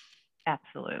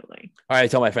 Absolutely. All right, I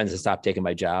tell my friends to stop taking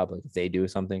my job. Like if they do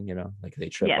something, like if they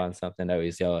trip on something, I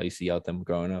used to yell at them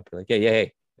growing up. Like,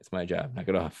 hey, it's my job. Knock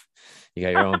it off. You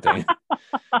got your own thing.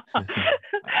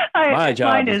 My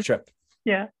job is trip.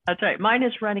 Yeah, that's right. Mine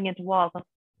is running into walls. I'll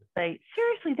say,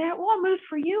 seriously, that wall moved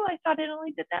for you? I thought it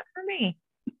only did that for me.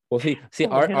 Well, see,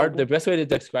 the best way to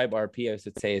describe RP, I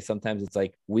should say, is sometimes it's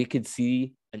like we could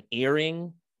see an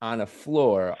earring on a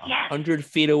floor 100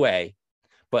 feet away,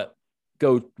 but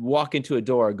go walk into a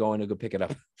door going to go pick it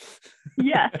up.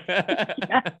 Yes.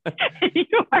 You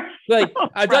are like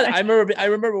I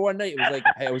remember one night, it was like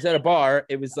I was at a bar,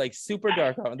 it was like super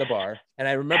dark out in the bar, and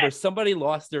I remember somebody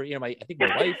lost their ear, I think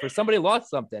my wife or somebody lost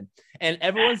something, and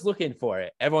everyone's looking for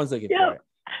it. For it.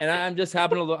 And I'm just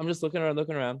looking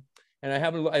around. And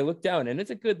I look down, and it's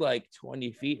a good like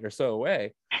 20 feet or so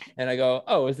away. And I go,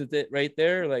 oh, is it right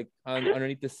there? Like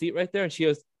underneath the seat right there? And she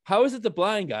goes, how is it the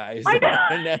blind guys? And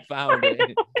I found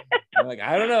it. I'm like,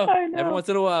 I don't know. Every once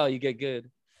in a while you get good.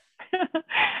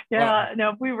 I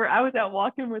was out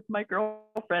walking with my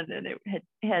girlfriend, and it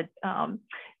had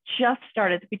just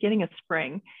started at the beginning of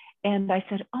spring. And I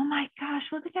said, oh my gosh,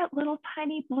 look at that little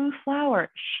tiny blue flower.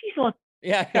 She's looking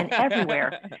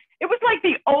everywhere. It was like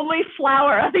the only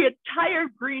flower of the entire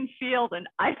green field, and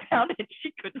I found it.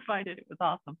 She couldn't find it. It was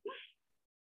awesome.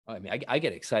 I mean, I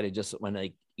get excited just when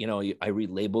I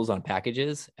read labels on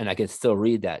packages, and I can still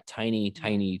read that tiny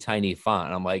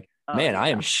font. I'm like, man, I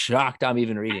am shocked I'm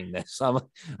even reading this. I'm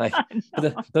like,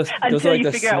 those until are like you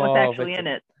the figure out what's actually in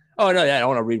it. Oh no, I don't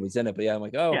want to read what's in it, but I'm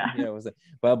like,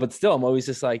 but still, I'm always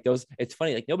just like those. It's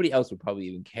funny, like nobody else would probably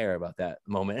even care about that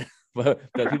moment, but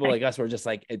people like us were just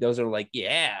like, those are like,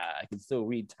 yeah, I can still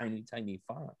read tiny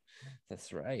font.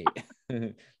 That's right.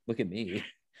 Look at me.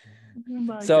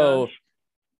 Gosh.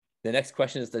 The next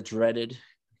question is the dreaded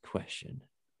question.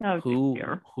 Oh,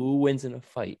 who wins in a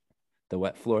fight? The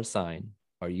wet floor sign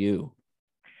or you?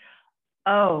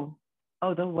 Oh,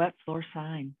 the wet floor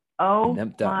sign. Oh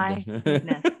my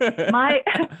goodness.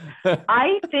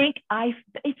 I think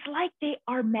it's like they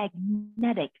are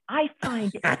magnetic. I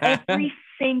find every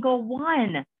single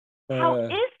one. How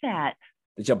is that?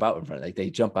 They jump out in front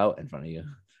of you.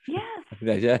 Yes.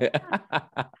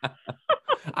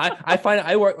 I find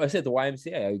I said at the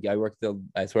YMCA.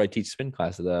 That's where I teach spin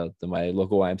class at my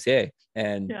local YMCA.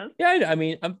 And I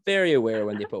mean, I'm very aware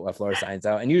when they put wet floor signs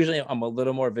out, and usually I'm a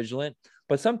little more vigilant.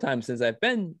 But sometimes, since I've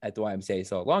been at the YMCA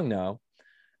so long now,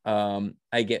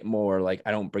 I get more like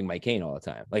I don't bring my cane all the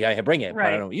time. Like I bring it, but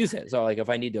I don't use it. So like if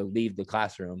I need to leave the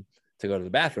classroom to go to the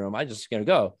bathroom, I just gonna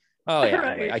go. Oh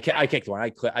yeah, I kicked one.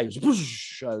 I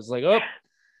was like, oh.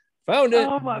 Found it.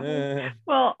 Oh,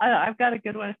 well, I've got a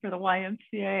good one for the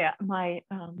YMCA. My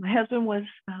husband was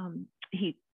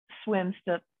he swims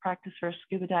to practice for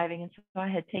scuba diving, and so I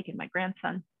had taken my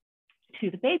grandson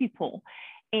to the baby pool,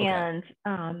 and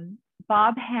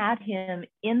Bob had him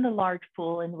in the large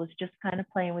pool and was just kind of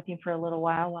playing with him for a little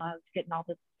while I was getting all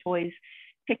the toys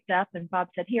picked up. And Bob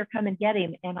said, "Here, come and get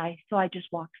him." And I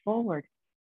just walked forward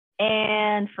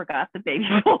and forgot the baby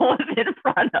pool was in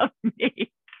front of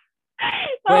me.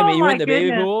 Wait a minute, you were in the baby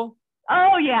pool?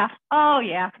 Oh yeah, all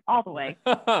the way.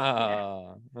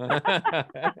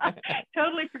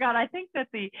 Totally forgot. I think that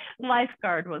the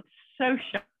lifeguard was so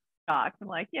shocked. I'm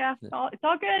like, yeah, it's all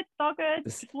good.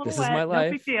 This is my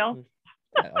life. No big deal.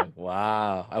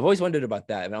 Wow, I've always wondered about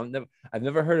that, and I've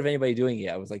never heard of anybody doing it.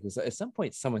 I was like, at some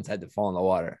point, someone's had to fall in the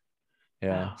water.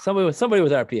 Yeah, somebody with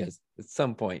RPS at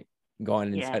some point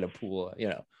gone inside a pool,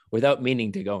 without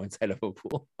meaning to go inside of a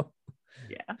pool.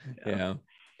 Yeah.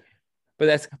 but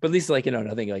at least like,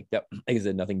 nothing like that. Like I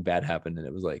said, nothing bad happened. And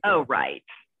it was like, Oh, right.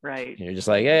 Right. You're just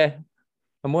like, yeah,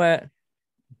 I'm wet.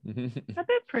 I've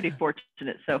been pretty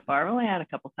fortunate so far. I've only had a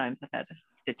couple times I've had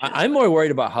stitches. I'm more worried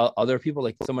about how other people,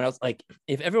 like someone else, like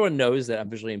if everyone knows that I'm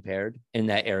visually impaired in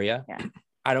that area,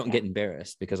 I don't get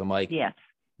embarrassed because I'm like,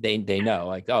 they know,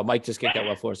 like, oh, Mike just kicked that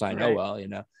well floor sign. Oh, well,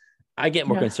 I get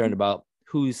more concerned about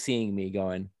who's seeing me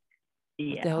going,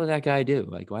 what the hell did that guy do?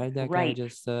 Like, why did that guy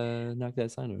just knock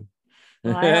that sign over?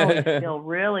 Well, I always feel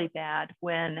really bad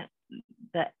when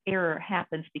the error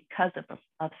happens because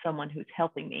of someone who's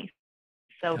helping me.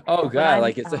 So, oh God,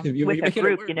 like it's with a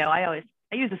group, I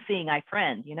use a seeing eye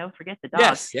friend, forget the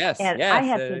dog. Yes. I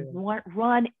have to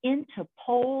run into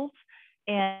poles,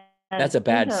 and that's a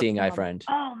bad seeing eye friend.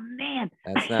 Oh man,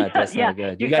 that's not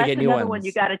good. You gotta get new ones. One.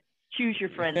 You gotta choose your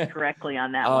friends correctly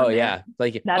on that. Oh one, yeah,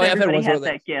 like not everybody has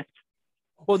that gift.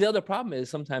 Well, the other problem is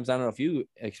sometimes, I don't know if you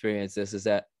experience this, is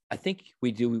that I think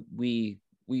we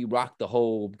rock the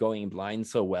whole going blind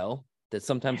so well that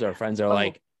sometimes our friends are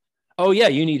like, oh yeah,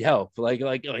 you need help. Like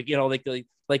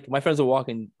my friends will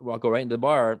go right into the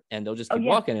bar and they'll just keep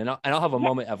walking, and I'll have a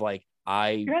moment of like,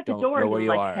 you're at the door, know where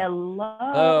you are. Hello.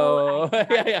 Oh,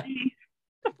 yeah.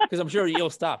 Because I'm sure you'll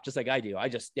stop just like I do. I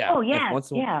just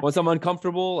once I'm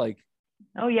uncomfortable, like,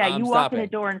 you walk in the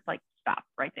door and it's like, stop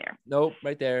right there. Nope,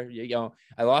 right there.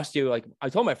 I lost you. Like I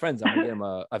told my friends, I'm gonna get them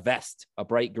a vest, a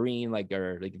bright green,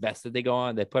 or vest that they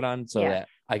put on so that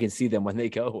I can see them when they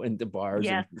go into bars.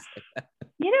 Yeah. And things like that.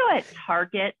 At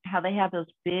Target, how they have those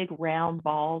big round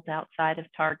balls outside of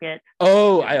Target.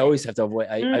 Oh, I always have to avoid.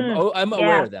 I'm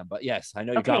aware of them, but yes, I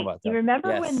know you're talking about them. You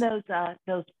remember when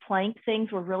those plank things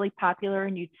were really popular,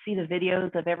 and you'd see the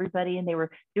videos of everybody, and they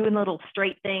were doing little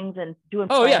straight things and doing.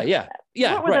 Oh planks.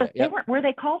 yeah. What were those? Were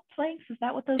they called planks? Is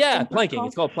that what those? Yeah, planking.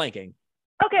 It's called planking.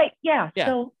 Okay, yeah.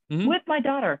 So with my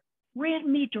daughter,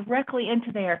 ran me directly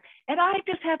into there, and I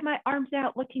just have my arms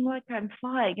out, looking like I'm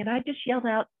flying, and I just yelled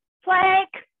out, "Plank!"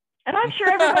 And I'm sure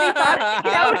everybody thought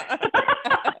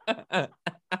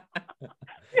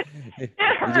it,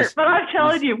 it hurt, but I'm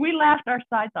telling you, we laughed our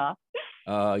sides off.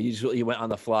 You went on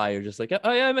the fly. You're just like,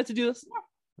 oh yeah, I meant to do this.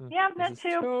 Yeah, I meant to.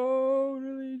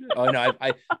 Totally oh no,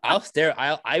 I'll stare.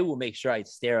 I will make sure I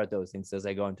stare at those things as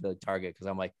I go into the Target, because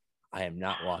I'm like, I am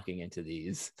not walking into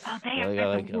these. Oh, they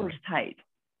are the worst type.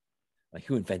 Like,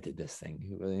 who invented this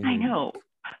thing? I know.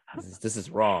 This is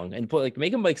wrong, and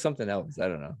make them like something else. I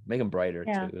don't know. Make them brighter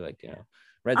too. Like,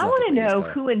 red's I want to know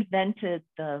who invented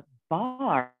the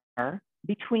bar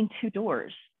between two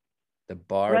doors. The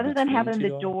bar, rather than having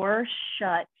the door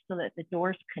shut so that the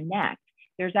doors connect,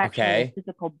 there's actually a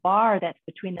physical bar that's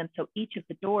between them, so each of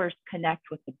the doors connect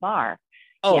with the bar.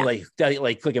 Oh, like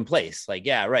click in place. Like,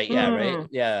 right. Yeah.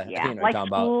 Yeah. Like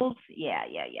schools.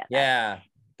 Yeah.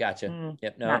 Gotcha.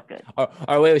 Yep. No. Not good. Or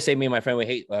we always say, me and my friend, we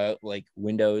hate like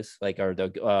windows, like, or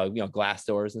the glass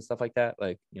doors and stuff like that.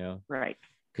 Like, right.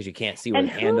 Because you can't see where the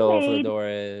handle for the door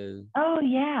is. Oh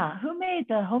yeah. Who made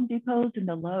the Home Depots and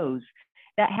the Lowe's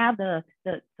that have the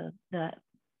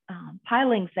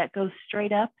pilings that go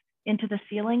straight up into the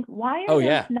ceiling? Why are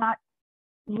those not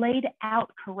laid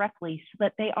out correctly so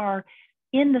that they are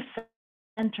in the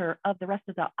center of the rest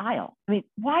of the aisle? I mean,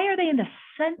 why are they in the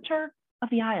center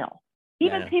of the aisle?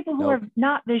 Even people who are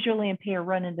not visually impaired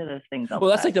run into those things. Well,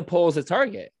 that's like the poles at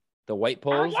Target, the white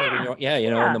poles. In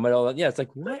the middle. It's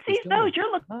like, what? Who sees those?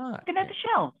 You're looking at the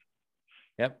shelf.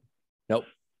 Yep. Nope.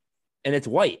 And it's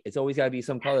white. It's always got to be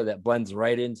some color that blends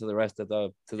right into the rest of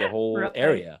the whole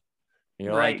area. And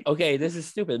you're like, okay, this is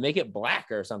stupid. Make it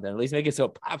black or something. At least make it so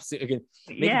it pops. Give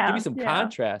me some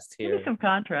contrast here. Give me some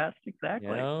contrast.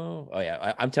 Exactly. Oh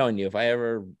yeah. I'm telling you, if I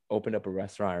ever opened up a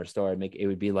restaurant or store, it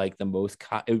would be like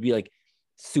it would be like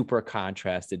super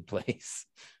contrasted place.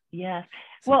 Yes.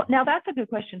 Well, now that's a good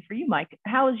question for you, Mike.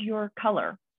 How is your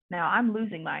color? Now I'm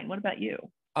losing mine. What about you?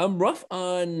 I'm rough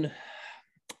on,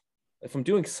 if I'm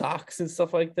doing socks and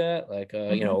stuff like that, like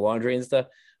laundry and stuff,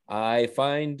 I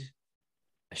find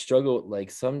I struggle with,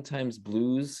 like, sometimes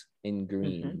blues and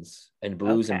greens and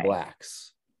blues and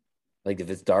blacks. Like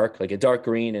if it's dark, like a dark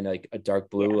green and like a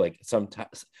dark blue, like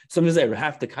sometimes I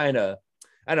have to kind of,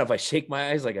 I don't know if I shake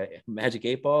my eyes like a magic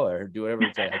 8-ball or do whatever.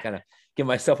 I kind of give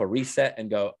myself a reset and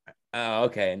go, oh,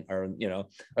 okay. Or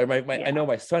I know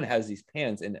my son has these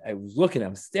pants, and I was looking,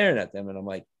 I'm staring at them, and I'm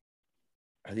like,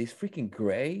 are these freaking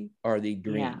gray or are they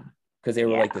green? Because they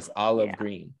were like this olive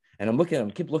green. And I'm looking at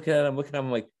them, keep looking at them,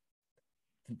 I'm like,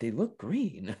 they look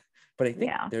green, but I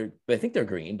think they're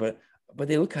green, but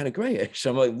they look kind of grayish.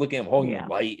 I'm like looking at them holding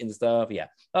light and stuff.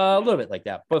 A little bit like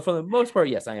that. But for the most part,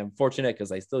 yes, I am fortunate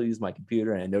because I still use my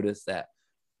computer, and I noticed that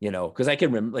because I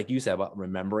can like you said about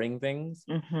remembering things.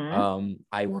 Mm-hmm.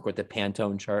 I work with the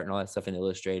Pantone chart and all that stuff in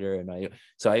Illustrator, and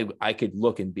I could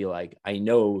look and be like, I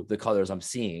know the colors I'm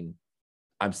seeing,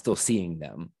 I'm still seeing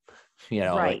them,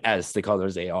 like Right. as the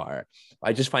colors they are.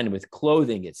 I just find with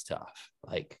clothing it's tough,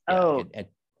 like Oh,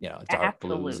 dark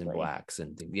blues and absolutely. blacks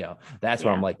and that's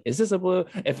where Yeah. I'm like, is this a blue?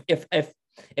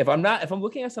 If I'm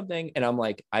looking at something and I'm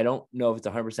like, I don't know if it's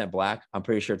 100% black, I'm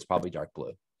pretty sure it's probably dark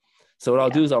blue. So what I'll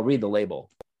Yeah. do is I'll read the label,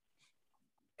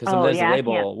 because Oh, sometimes the yeah. I can't.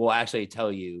 label will actually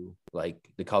tell you like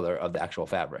the color of the actual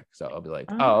fabric. So I'll be like,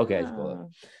 oh, okay, it's blue.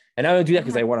 Oh, And I don't do that I'm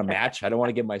because gonna I have want to to check match. I don't want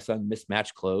to give my son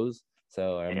mismatched clothes.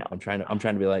 So that. I'm trying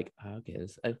to be like, oh, okay,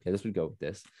 this would go with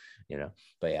this,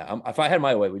 But yeah, if I had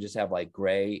my way, we just have like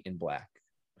gray and black.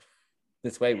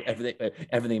 This way,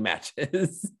 everything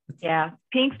matches. Yeah,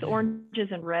 pinks, oranges,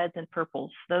 and reds and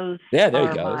purples. Those Yeah, there you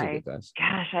are go. Those are good my guys.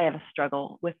 gosh. I have a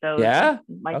struggle with those. Yeah.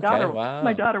 My Okay. daughter, my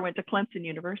Wow. daughter went to Clemson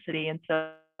University, and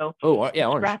so Oh yeah,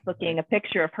 orange. scrapbooking a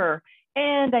picture of her,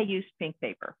 and I used pink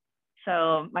paper.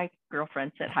 So my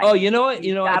girlfriend said, Oh, "Heidi, you know what?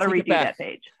 you I got to take it redo back. that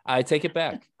page." I take it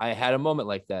back. I had a moment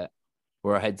like that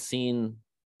where I had seen,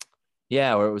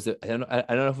 where it was. I don't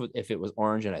know if it was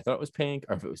orange and I thought it was pink,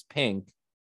 or if it was pink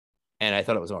and I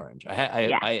thought it was orange.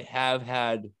 Yeah. I have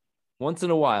had once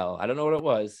in a while. I don't know what it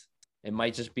was. It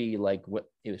might just be like what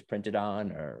it was printed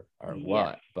on, or Yes.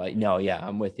 what. But no, yeah,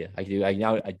 I'm with you. I do. I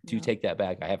do take that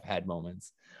back. I have had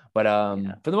moments, but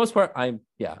Yeah. for the most part, I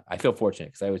feel fortunate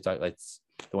because I always talk. Like,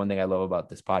 the one thing I love about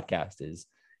this podcast is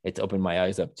it's opened my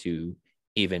eyes up to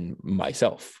even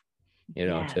myself.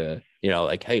 Yes. To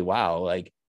like, hey, wow,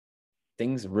 like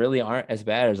things really aren't as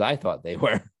bad as I thought they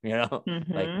were,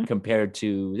 Mm-hmm. like compared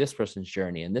to this person's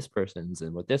journey and this person's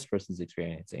and what this person's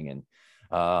experiencing.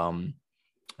 So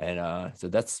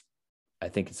that's, I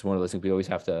think it's one of those things we always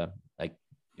have to like,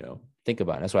 think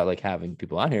about. And that's why I like having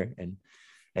people on here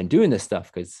and doing this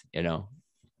stuff. Cause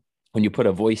when you put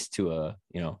a voice to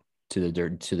to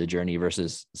the journey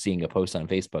versus seeing a post on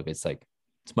Facebook, it's like,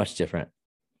 it's much different.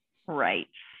 Right.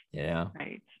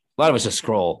 Right. A lot of us just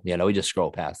scroll, we just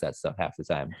scroll past that stuff half the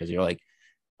time because you're like,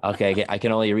 okay, I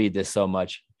can only read this so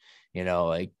much,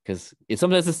 like, because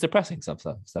sometimes it's depressing, some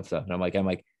stuff. And I'm like,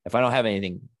 if I don't have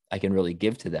anything I can really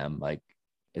give to them, like,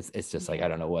 it's just like, I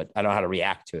don't know how to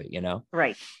react to it,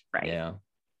 Right. Yeah.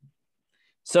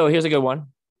 So here's a good one.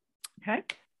 Okay.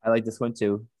 I like this one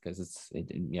too, because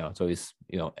it's always,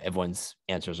 everyone's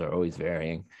answers are always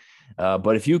varying.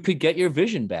 But if you could get your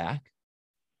vision back,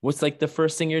 what's like the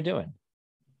first thing you're doing?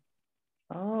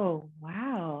 Oh,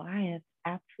 wow. I have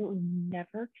absolutely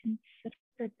never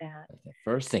considered that. The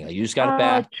first thing, like, you just got it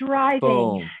back.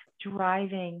 Driving.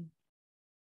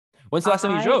 When's the last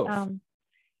time you drove?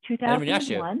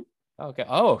 2001. Okay.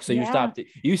 Oh, so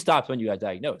you stopped when you got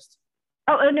diagnosed.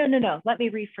 Oh, no. Let me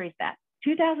rephrase that.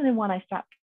 2001, I stopped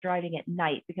driving at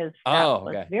night because that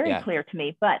was very clear to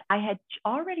me. But I had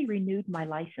already renewed my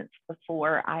license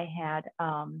before I had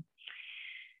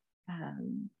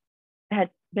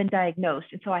been diagnosed.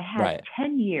 And so I had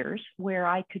 10 years where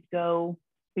I could go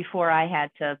before I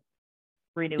had to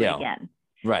renew it again.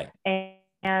 Right.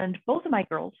 And both of my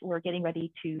girls were getting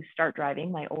ready to start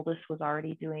driving. My oldest was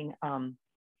already doing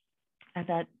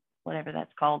whatever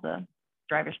that's called, the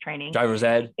driver's training. Driver's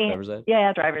ed.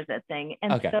 Yeah, driver's ed thing.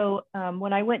 And so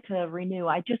when I went to renew,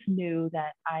 I just knew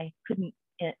that I couldn't,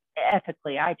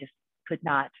 ethically, I just could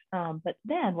not. But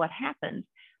then what happened,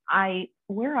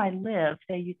 where I live,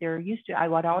 I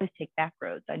would always take back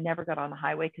roads. I never got on the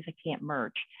highway because I can't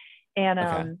merge.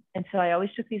 And so I always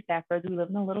took these back roads. We live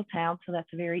in a little town, so that's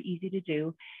very easy to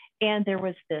do. And there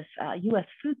was this U.S.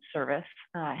 Food Service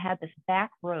had this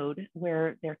back road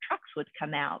where their trucks would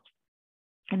come out.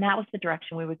 And that was the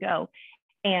direction we would go.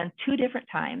 And 2 different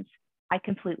times, I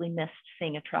completely missed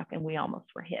seeing a truck and we almost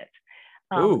were hit.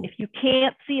 If you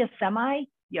can't see a semi,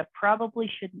 you probably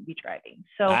shouldn't be driving.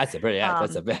 So that's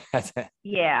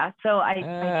yeah. So I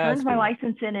turned my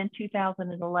license in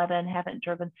 2011, haven't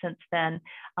driven since then.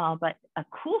 But a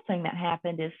cool thing that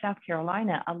happened is South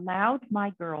Carolina allowed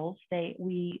my girls,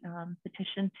 we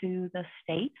petitioned to the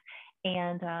state,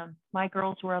 and my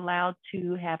girls were allowed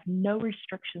to have no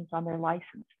restrictions on their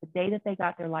license. The day that they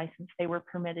got their license, they were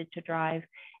permitted to drive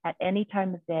at any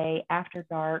time of day, after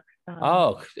dark.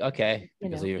 Okay.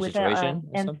 Because of your situation?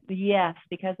 Yes,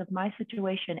 because of my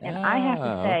situation. And I have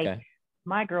to say,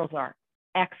 my girls are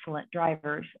excellent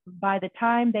drivers. By the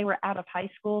time they were out of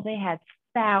high school, they had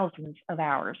thousands of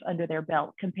hours under their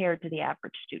belt compared to the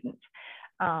average student.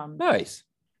 Nice.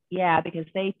 Yeah, because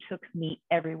they took me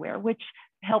everywhere, which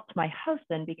helped my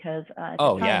husband because at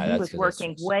Oh, the time yeah, he that's was 'cause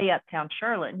working that's way uptown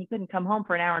Charlotte, and he couldn't come home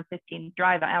for an hour and 15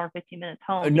 minutes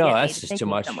home to no, get me that's to just take too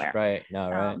me much, somewhere. right? No,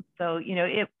 right. So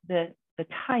the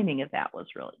timing of that was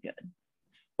really good.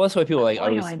 Well, that's why people like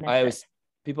Boy, do I miss it.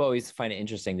 people always find it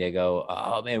interesting. They go,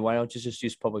 "Oh man, why don't you just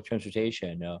use public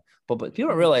transportation?" No, but people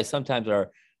don't Mhm. realize sometimes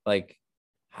are like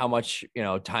how much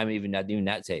time even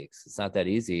that takes. It's not that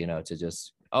easy, to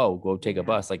just go take a Yeah.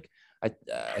 bus. Like I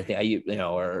think I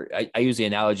use the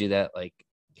analogy that like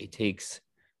it takes.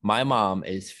 My mom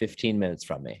is 15 minutes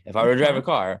from me. If I were to drive a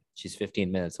car, she's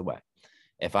 15 minutes away.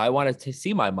 If I wanted to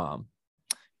see my mom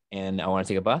and I want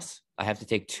to take a bus, I have to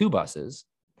take two buses.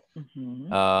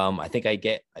 Mhm. I think I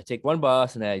take one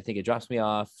bus and I think it drops me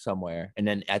off somewhere. And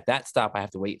then at that stop, I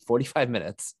have to wait 45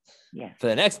 minutes Yes. for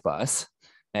the next bus.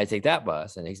 And I take that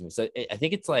bus and it takes me. So I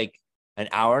think it's like an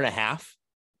hour and a half.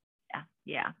 Yeah.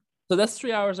 Yeah. So that's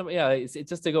 3 hours. It's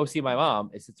just to go see my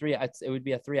mom. It would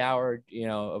be a 3 hour,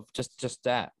 of just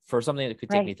that for something that could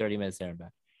take me 30 minutes there and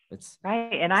back. It's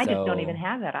right. And I just don't even so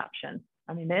have that option.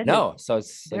 I mean, no. So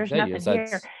it's like there's I said, nothing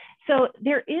here. So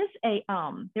there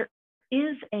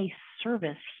is a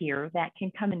service here that can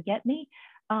come and get me.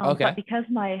 Okay. But because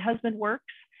my husband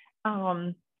works,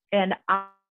 and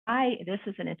this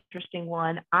is an interesting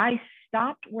one. I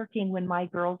stopped working when my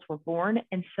girls were born.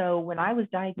 And so when I was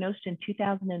diagnosed in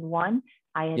 2001,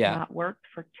 I had not worked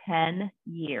for 10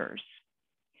 years.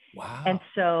 Wow. And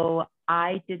so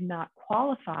I did not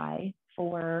qualify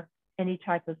for any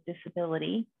type of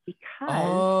disability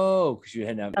because you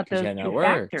had not two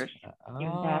worked. factors.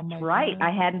 Oh, That's right. God.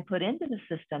 I hadn't put into the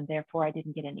system, therefore I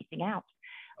didn't get anything out.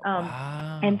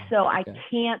 Wow. And so I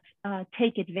can't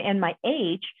take advantage. And my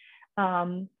age,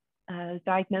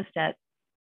 diagnosed at,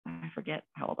 I forget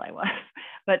how old I was,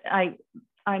 but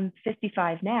I'm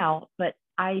 55 now, but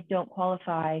I don't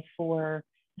qualify for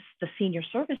the senior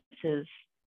services,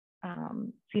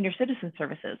 senior citizen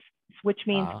services, which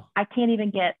means I can't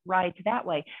even get rides that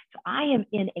way. So I am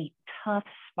in a tough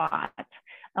spot.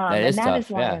 That is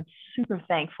why I'm super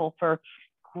thankful for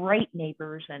great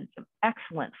neighbors and some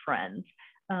excellent friends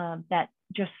that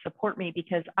just support me,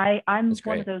 because I'm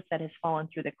one of those that has fallen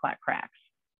through the cracks.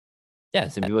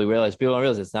 Yes, and people don't realize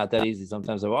it's not that easy.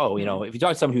 Sometimes, if you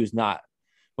talk to somebody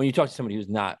when you talk to somebody who's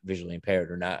not visually impaired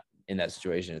or not in that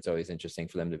situation, it's always interesting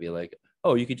for them to be like,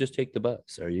 "Oh, you could just take the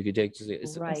bus, or you could take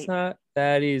it's not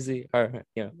that easy." Or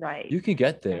you can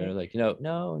get there. Right. Like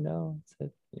no.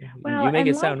 You make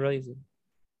it sound really easy.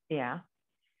 Yeah,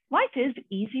 life is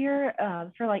easier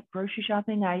for like grocery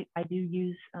shopping. I do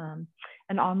use an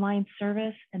online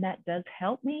service, and that does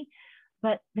help me.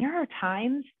 But there are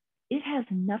times it has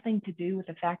nothing to do with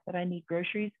the fact that I need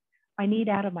groceries. I need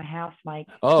out of my house, Mike.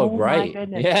 Oh, right. My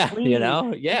goodness. Yeah. Please.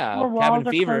 Yeah. Four walls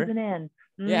are closing in.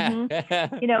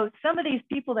 Mm-hmm. Yeah. Some of these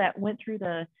people that went through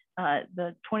the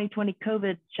 2020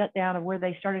 COVID shutdown, of where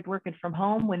they started working from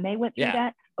home, when they went through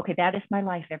that, okay, that is my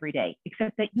life every day.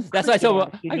 Except that that's what I told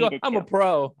them. I'm a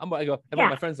pro. Yeah.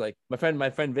 My friend's like, my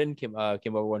friend Vin came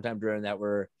over one time during that,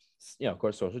 where of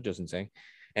course social distancing,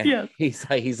 and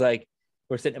he's like,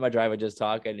 we're sitting in my driveway just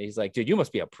talking, and he's like, dude, you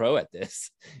must be a pro at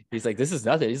this. He's like, this is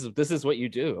nothing. This is what you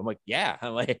do. I'm like, yeah.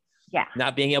 I'm like,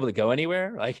 not being able to go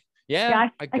anywhere. Like, I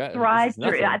thrived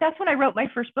through it. That's when I wrote my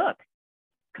first book.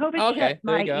 COVID shut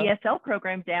my ESL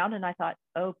program down, and I thought,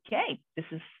 okay, this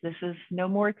is no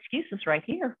more excuses right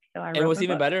here. So I wrote. And what's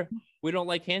even better, we don't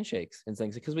like handshakes and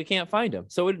things because we can't find them.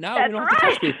 So now we don't have to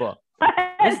touch people.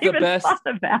 This is the best.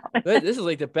 This is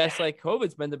like the best. Like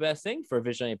COVID's been the best thing for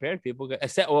visually impaired people,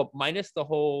 except minus the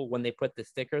whole when they put the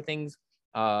sticker things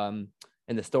in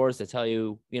the stores to tell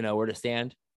you where to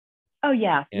stand. Oh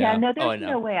yeah, no, there's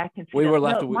no way I can. We were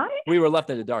left. We were left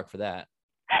in the dark for that.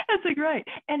 That's great.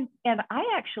 And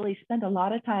I actually spend a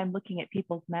lot of time looking at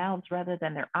people's mouths rather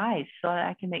than their eyes, so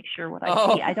I can make sure what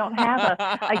I see. I don't have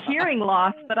a hearing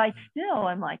loss, but I'm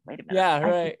like, wait a minute. Yeah,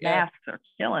 right. Masks are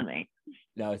killing me.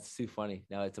 No, it's too funny.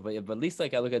 No, but at least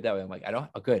like I look at it that way. I'm like,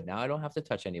 good. Now I don't have to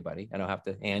touch anybody. I don't have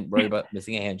to worry about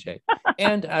missing a handshake,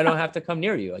 and I don't have to come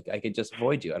near you. Like I could just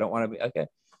avoid you. I don't want to be okay.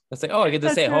 It's like, I get to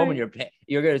stay home, and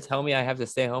you're going to tell me I have to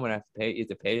stay home and I have to pay you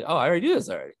to pay. Oh, I already do this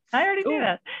already. I already do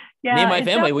that. Yeah. Me and my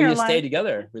family, we just stayed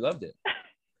together. We loved it.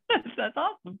 That's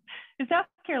awesome. In South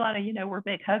Carolina, we're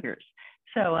big huggers.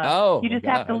 So you just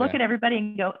have to look at everybody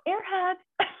and go, air hug.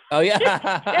 Oh yeah.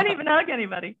 You can't even hug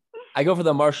anybody. I go for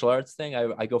the martial arts thing.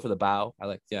 I go for the bow. I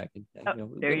like,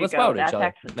 let's bow to each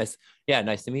other. Nice. Yeah.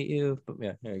 Nice to meet you.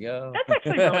 Yeah. There you go. That's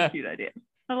actually a really cute idea.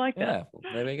 I like that. Yeah.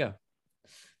 Well, there we go.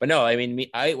 But no, I mean,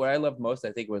 what I loved most,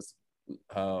 I think, was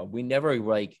we never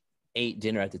like ate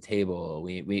dinner at the table.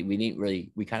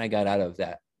 We kind of got out of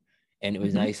that, and it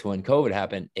was nice when COVID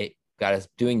happened. It got us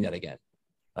doing that again.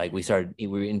 Like we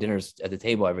were in dinners at the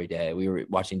table every day. We were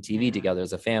watching TV together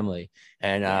as a family.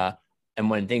 And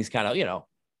when things kind of,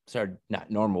 started not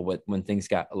normal, but when things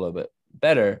got a little bit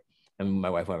better and my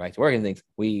wife went back to work and things,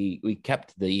 we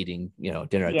kept the eating,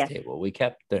 dinner at the table. We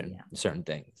kept certain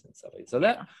things and stuff like that. So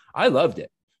that I loved it.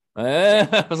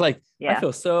 I was like, I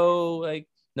feel so like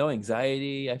no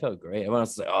anxiety. I felt great. Everyone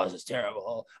else was like, oh, this is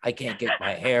terrible. I can't get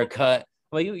my hair cut.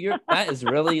 Well, you're that is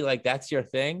really like, that's your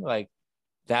thing. Like,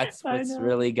 that's what's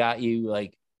really got you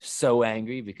like so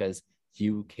angry because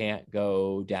you can't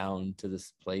go down to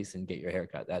this place and get your hair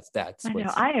cut. That's I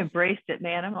know. I embraced it,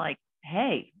 man. I'm like,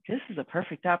 hey, this is a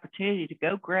perfect opportunity to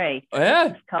go gray. Oh,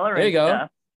 yeah. Color there you go. Stuff.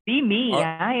 Be me.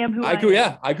 I am who I grew. am.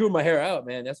 Yeah, I grew my hair out,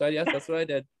 man. That's what I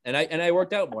did. And I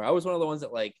worked out more. I was one of the ones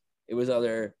that like it was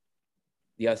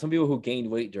some people who gained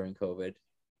weight during COVID,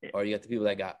 or you got the people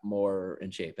that got more in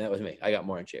shape. And that was me. I got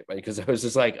more in shape, right? Because I was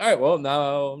just like, all right, well,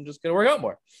 now I'm just gonna work out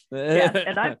more. Yeah,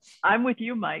 and I'm with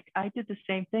you, Mike. I did the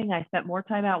same thing. I spent more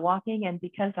time out walking, and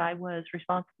because I was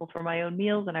responsible for my own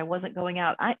meals and I wasn't going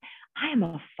out, I am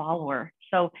a follower.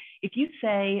 So if you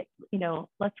say,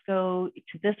 let's go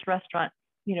to this restaurant,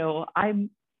 I'm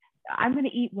going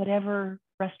to eat whatever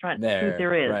restaurant food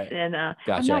there is. Right. And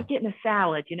gotcha. I'm not getting a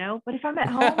salad, but if I'm at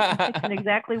home, I'm fixing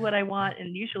exactly what I want.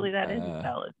 And usually that is a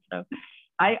salad. So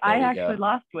I actually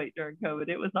lost weight during COVID.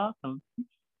 It was awesome.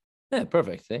 Yeah,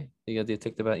 perfect. See, you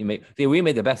took the we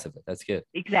made the best of it. That's good.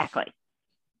 Exactly.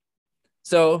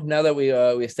 So now that we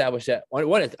established that, I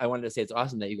wanted to say it's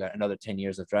awesome that you got another 10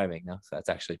 years of driving now. So that's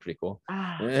actually pretty cool.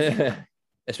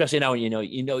 Especially now when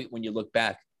when you look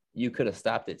back, you could have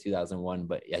stopped at 2001,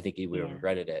 but I think you would have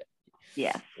regretted it.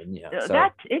 Yeah. And,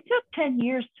 it took 10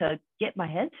 years to get my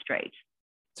head straight.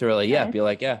 To really, be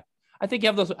like, I think you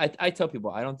have those. I tell people,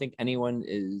 I don't think anyone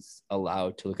is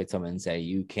allowed to look at someone and say,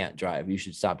 you can't drive, you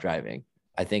should stop driving.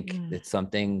 I think it's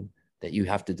something that you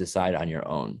have to decide on your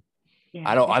own. Yeah.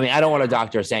 I don't want a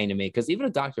doctor saying to me, because even a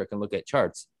doctor can look at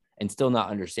charts and still not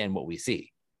understand what we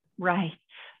see. Right.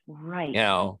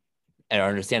 And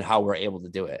understand how we're able to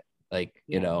do it.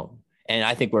 And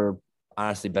I think we're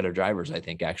honestly better drivers, I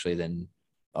think, actually, than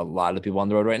a lot of the people on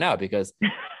the road right now, because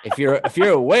if you're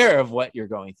aware of what you're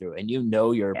going through and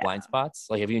your blind spots,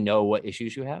 like if you know what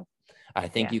issues you have, I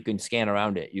think you can scan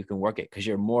around it, you can work it, because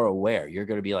you're more aware. You're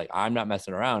going to be like, I'm not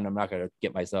messing around. I'm not going to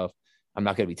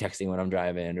be texting when I'm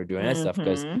driving or doing that stuff,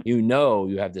 because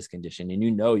you have this condition and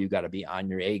you got to be on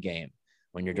your A game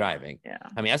when you're driving. Yeah.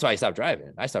 I mean, that's why I stopped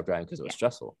driving. I stopped driving because it was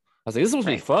stressful. I was like, this is supposed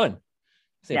to be fun.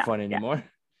 This ain't fun anymore.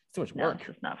 It's too much work. It's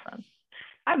just not fun.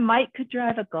 I could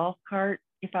drive a golf cart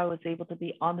if I was able to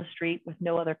be on the street with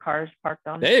no other cars parked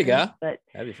on the street. There you go. But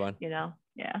that'd be fun. Yeah.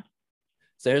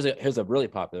 So here's a really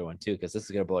popular one too, because this is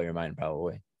gonna blow your mind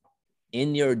probably.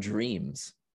 In your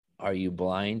dreams, are you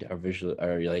blind or visually?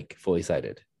 Or are you like fully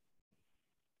sighted?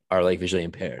 Or like visually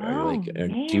impaired?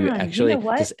 Do you actually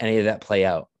does any of that play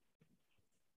out?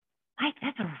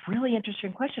 That's a really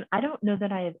interesting question. I don't know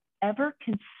that I have ever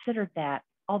considered that,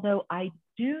 although I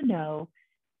do know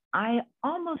I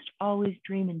almost always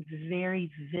dream in very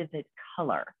vivid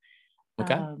color.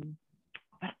 Okay.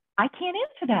 But I can't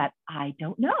answer that. I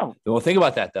don't know. Well, think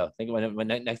about that though. Think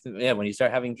when you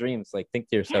start having dreams, like think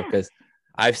to yourself, because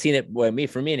I've seen it.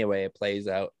 For me anyway, it plays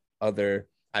out.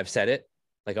 I've said it.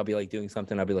 Like I'll be like doing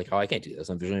something. I'll be like, oh, I can't do this.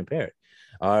 I'm visually impaired.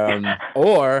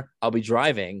 Or I'll be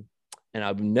driving and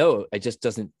I know it just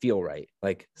doesn't feel right.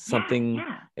 Like something.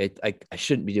 I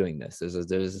shouldn't be doing this.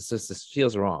 This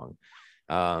feels wrong.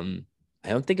 I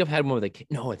don't think I've had one with a cane.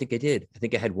 No, I think I did. I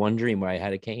think I had one dream where I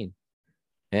had a cane.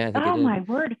 Yeah, I think I did. My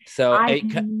word. So I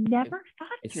never thought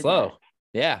it's slow.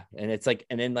 That. Yeah. And it's like,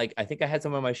 and then like, I think I had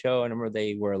some on my show. I remember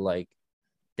they were like,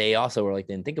 they also were like,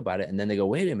 didn't think about it. And then they go,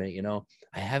 wait a minute,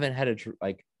 I haven't had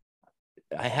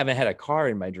a car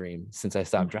in my dream since I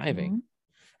stopped driving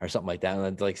or something like that.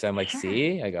 And like, so I'm like,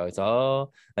 see, I go, it's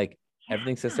all like,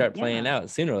 everyth's gonna start playing out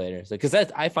sooner or later. So, because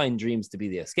I find dreams to be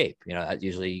the escape. That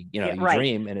usually, you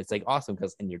dream, and it's like awesome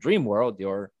because in your dream world,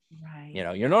 you're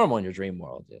normal in your dream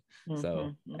world.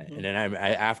 So, and then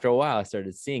I after a while, I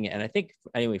started seeing it, and I think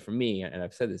anyway for me, and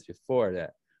I've said this before,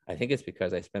 that I think it's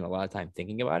because I spend a lot of time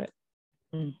thinking about it.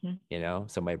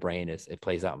 So my brain it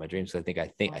plays out in my dreams. So I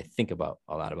think about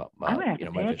a lot about I'm gonna have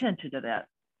to pay attention to that.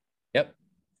 Yep.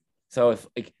 So if,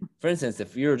 like, for instance,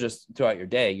 if you're just throughout your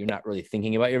day, you're not really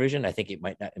thinking about your vision, I think it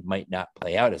might not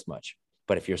play out as much.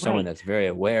 But if you're someone that's very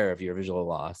aware of your visual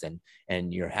loss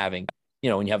and you're having,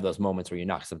 when you have those moments where you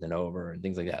knock something over and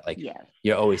things like that, like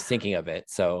you're always thinking of it.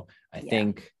 So I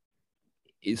think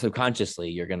subconsciously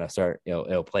you're going to start,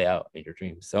 it'll play out in your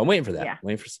dreams. So I'm waiting for that.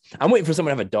 I'm waiting for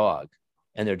someone to have a dog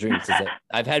and their dreams. Is that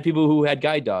I've had people who had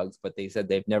guide dogs, but they said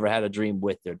they've never had a dream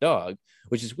with their dog,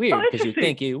 which is weird because you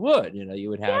think you would, you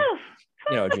would have,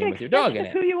 a dream with your dog in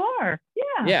it. Who you are.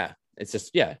 Yeah. Yeah. It's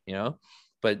just,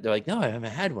 but they're like, no, I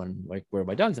haven't had one like where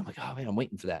my dog's. I'm like, oh man, I'm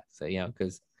waiting for that. So,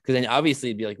 because then obviously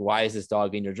it'd be like, why is this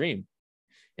dog in your dream?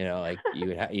 Like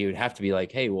you would have to be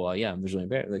like, hey, well, yeah, I'm visually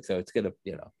impaired. Like, so it's gonna,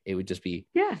 it would just be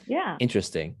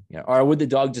interesting. Or would the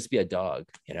dog just be a dog?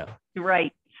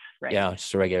 Right. Yeah,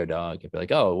 just a regular dog. It'd be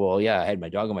like, oh, well, yeah, I had my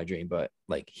dog in my dream, but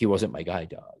like he wasn't my guide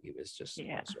dog. He was just a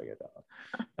regular dog.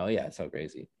 Oh yeah, it's so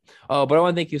crazy. Oh, but I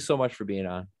want to thank you so much for being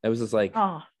on. It was just like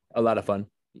a lot of fun.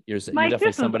 You're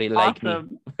definitely somebody like me.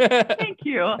 Thank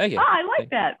you. Thank you. I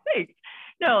like that. Thanks.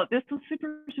 No, this was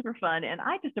super, super fun. And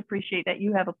I just appreciate that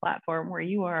you have a platform where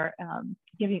you are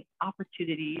giving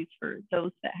opportunities for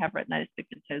those that have retinitis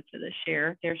pigmentosa to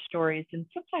share their stories. And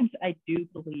sometimes I do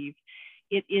believe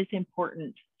it is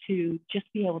important to just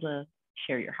be able to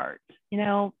share your heart,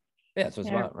 Yeah, that's what it's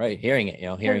about, right? Hearing it,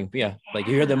 like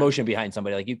you hear the emotion behind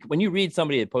somebody. Like when you read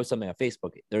somebody that posts something on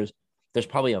Facebook, there's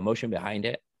probably emotion behind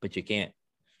it, but you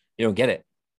don't get it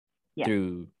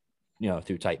through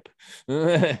type.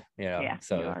 So you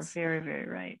are very, very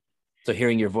right. So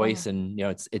hearing your voice and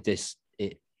I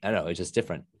don't know, it's just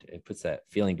different. It puts that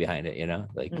feeling behind it,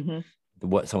 like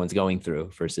what someone's going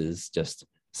through versus just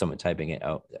someone typing it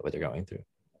out what they're going through.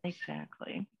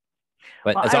 Exactly.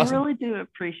 But well, it's awesome. I really do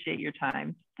appreciate your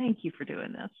time. Thank you for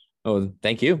doing this. Oh,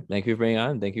 thank you for being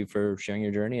on. Thank you for sharing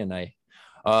your journey. And is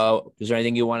there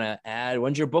anything you want to add?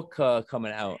 When's your book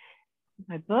coming out?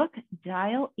 My book,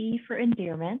 Dial E for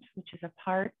Endearment, which is a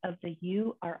part of the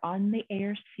You Are on the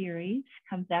Air series,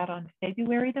 comes out on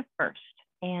February the 1st.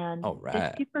 And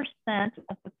 50%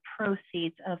 of the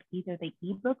proceeds of either the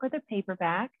ebook or the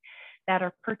paperback that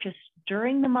are purchased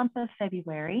during the month of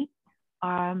February,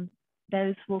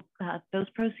 those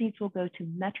proceeds will go to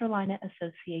Metrolina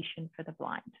Association for the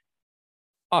Blind.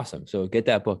 Awesome. So get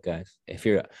that book, guys. If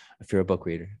you're a book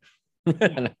reader.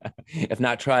 If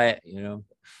not, try it.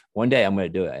 One day I'm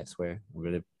going to do it. I swear. I'm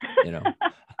going to,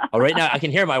 right now I can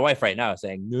hear my wife right now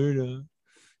saying, no.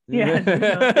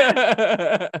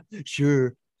 Yeah.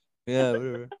 Sure. Yeah.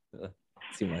 Whatever.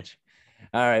 Too much.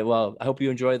 All right. Well, I hope you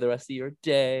enjoy the rest of your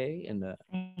day, and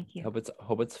thank you.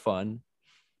 Hope it's fun.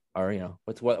 Or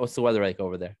what's the weather like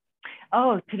over there?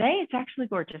 Oh, today it's actually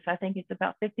gorgeous. I think it's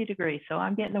about 50 degrees, so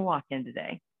I'm getting a walk in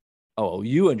today. Oh,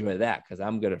 you enjoy that because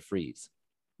I'm gonna freeze.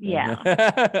 Yeah.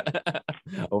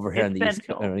 Over here in the East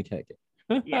Coast.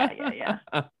 Yeah.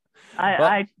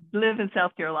 I live in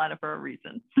South Carolina for a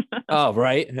reason. Oh,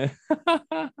 right.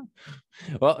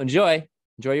 Well, enjoy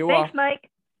your walk. Thanks, Mike.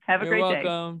 Have a great day. You're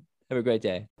welcome. Have a great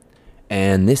day.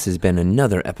 And this has been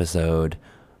another episode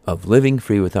of Living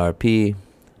Free with RP.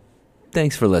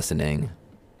 Thanks for listening.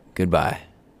 Goodbye.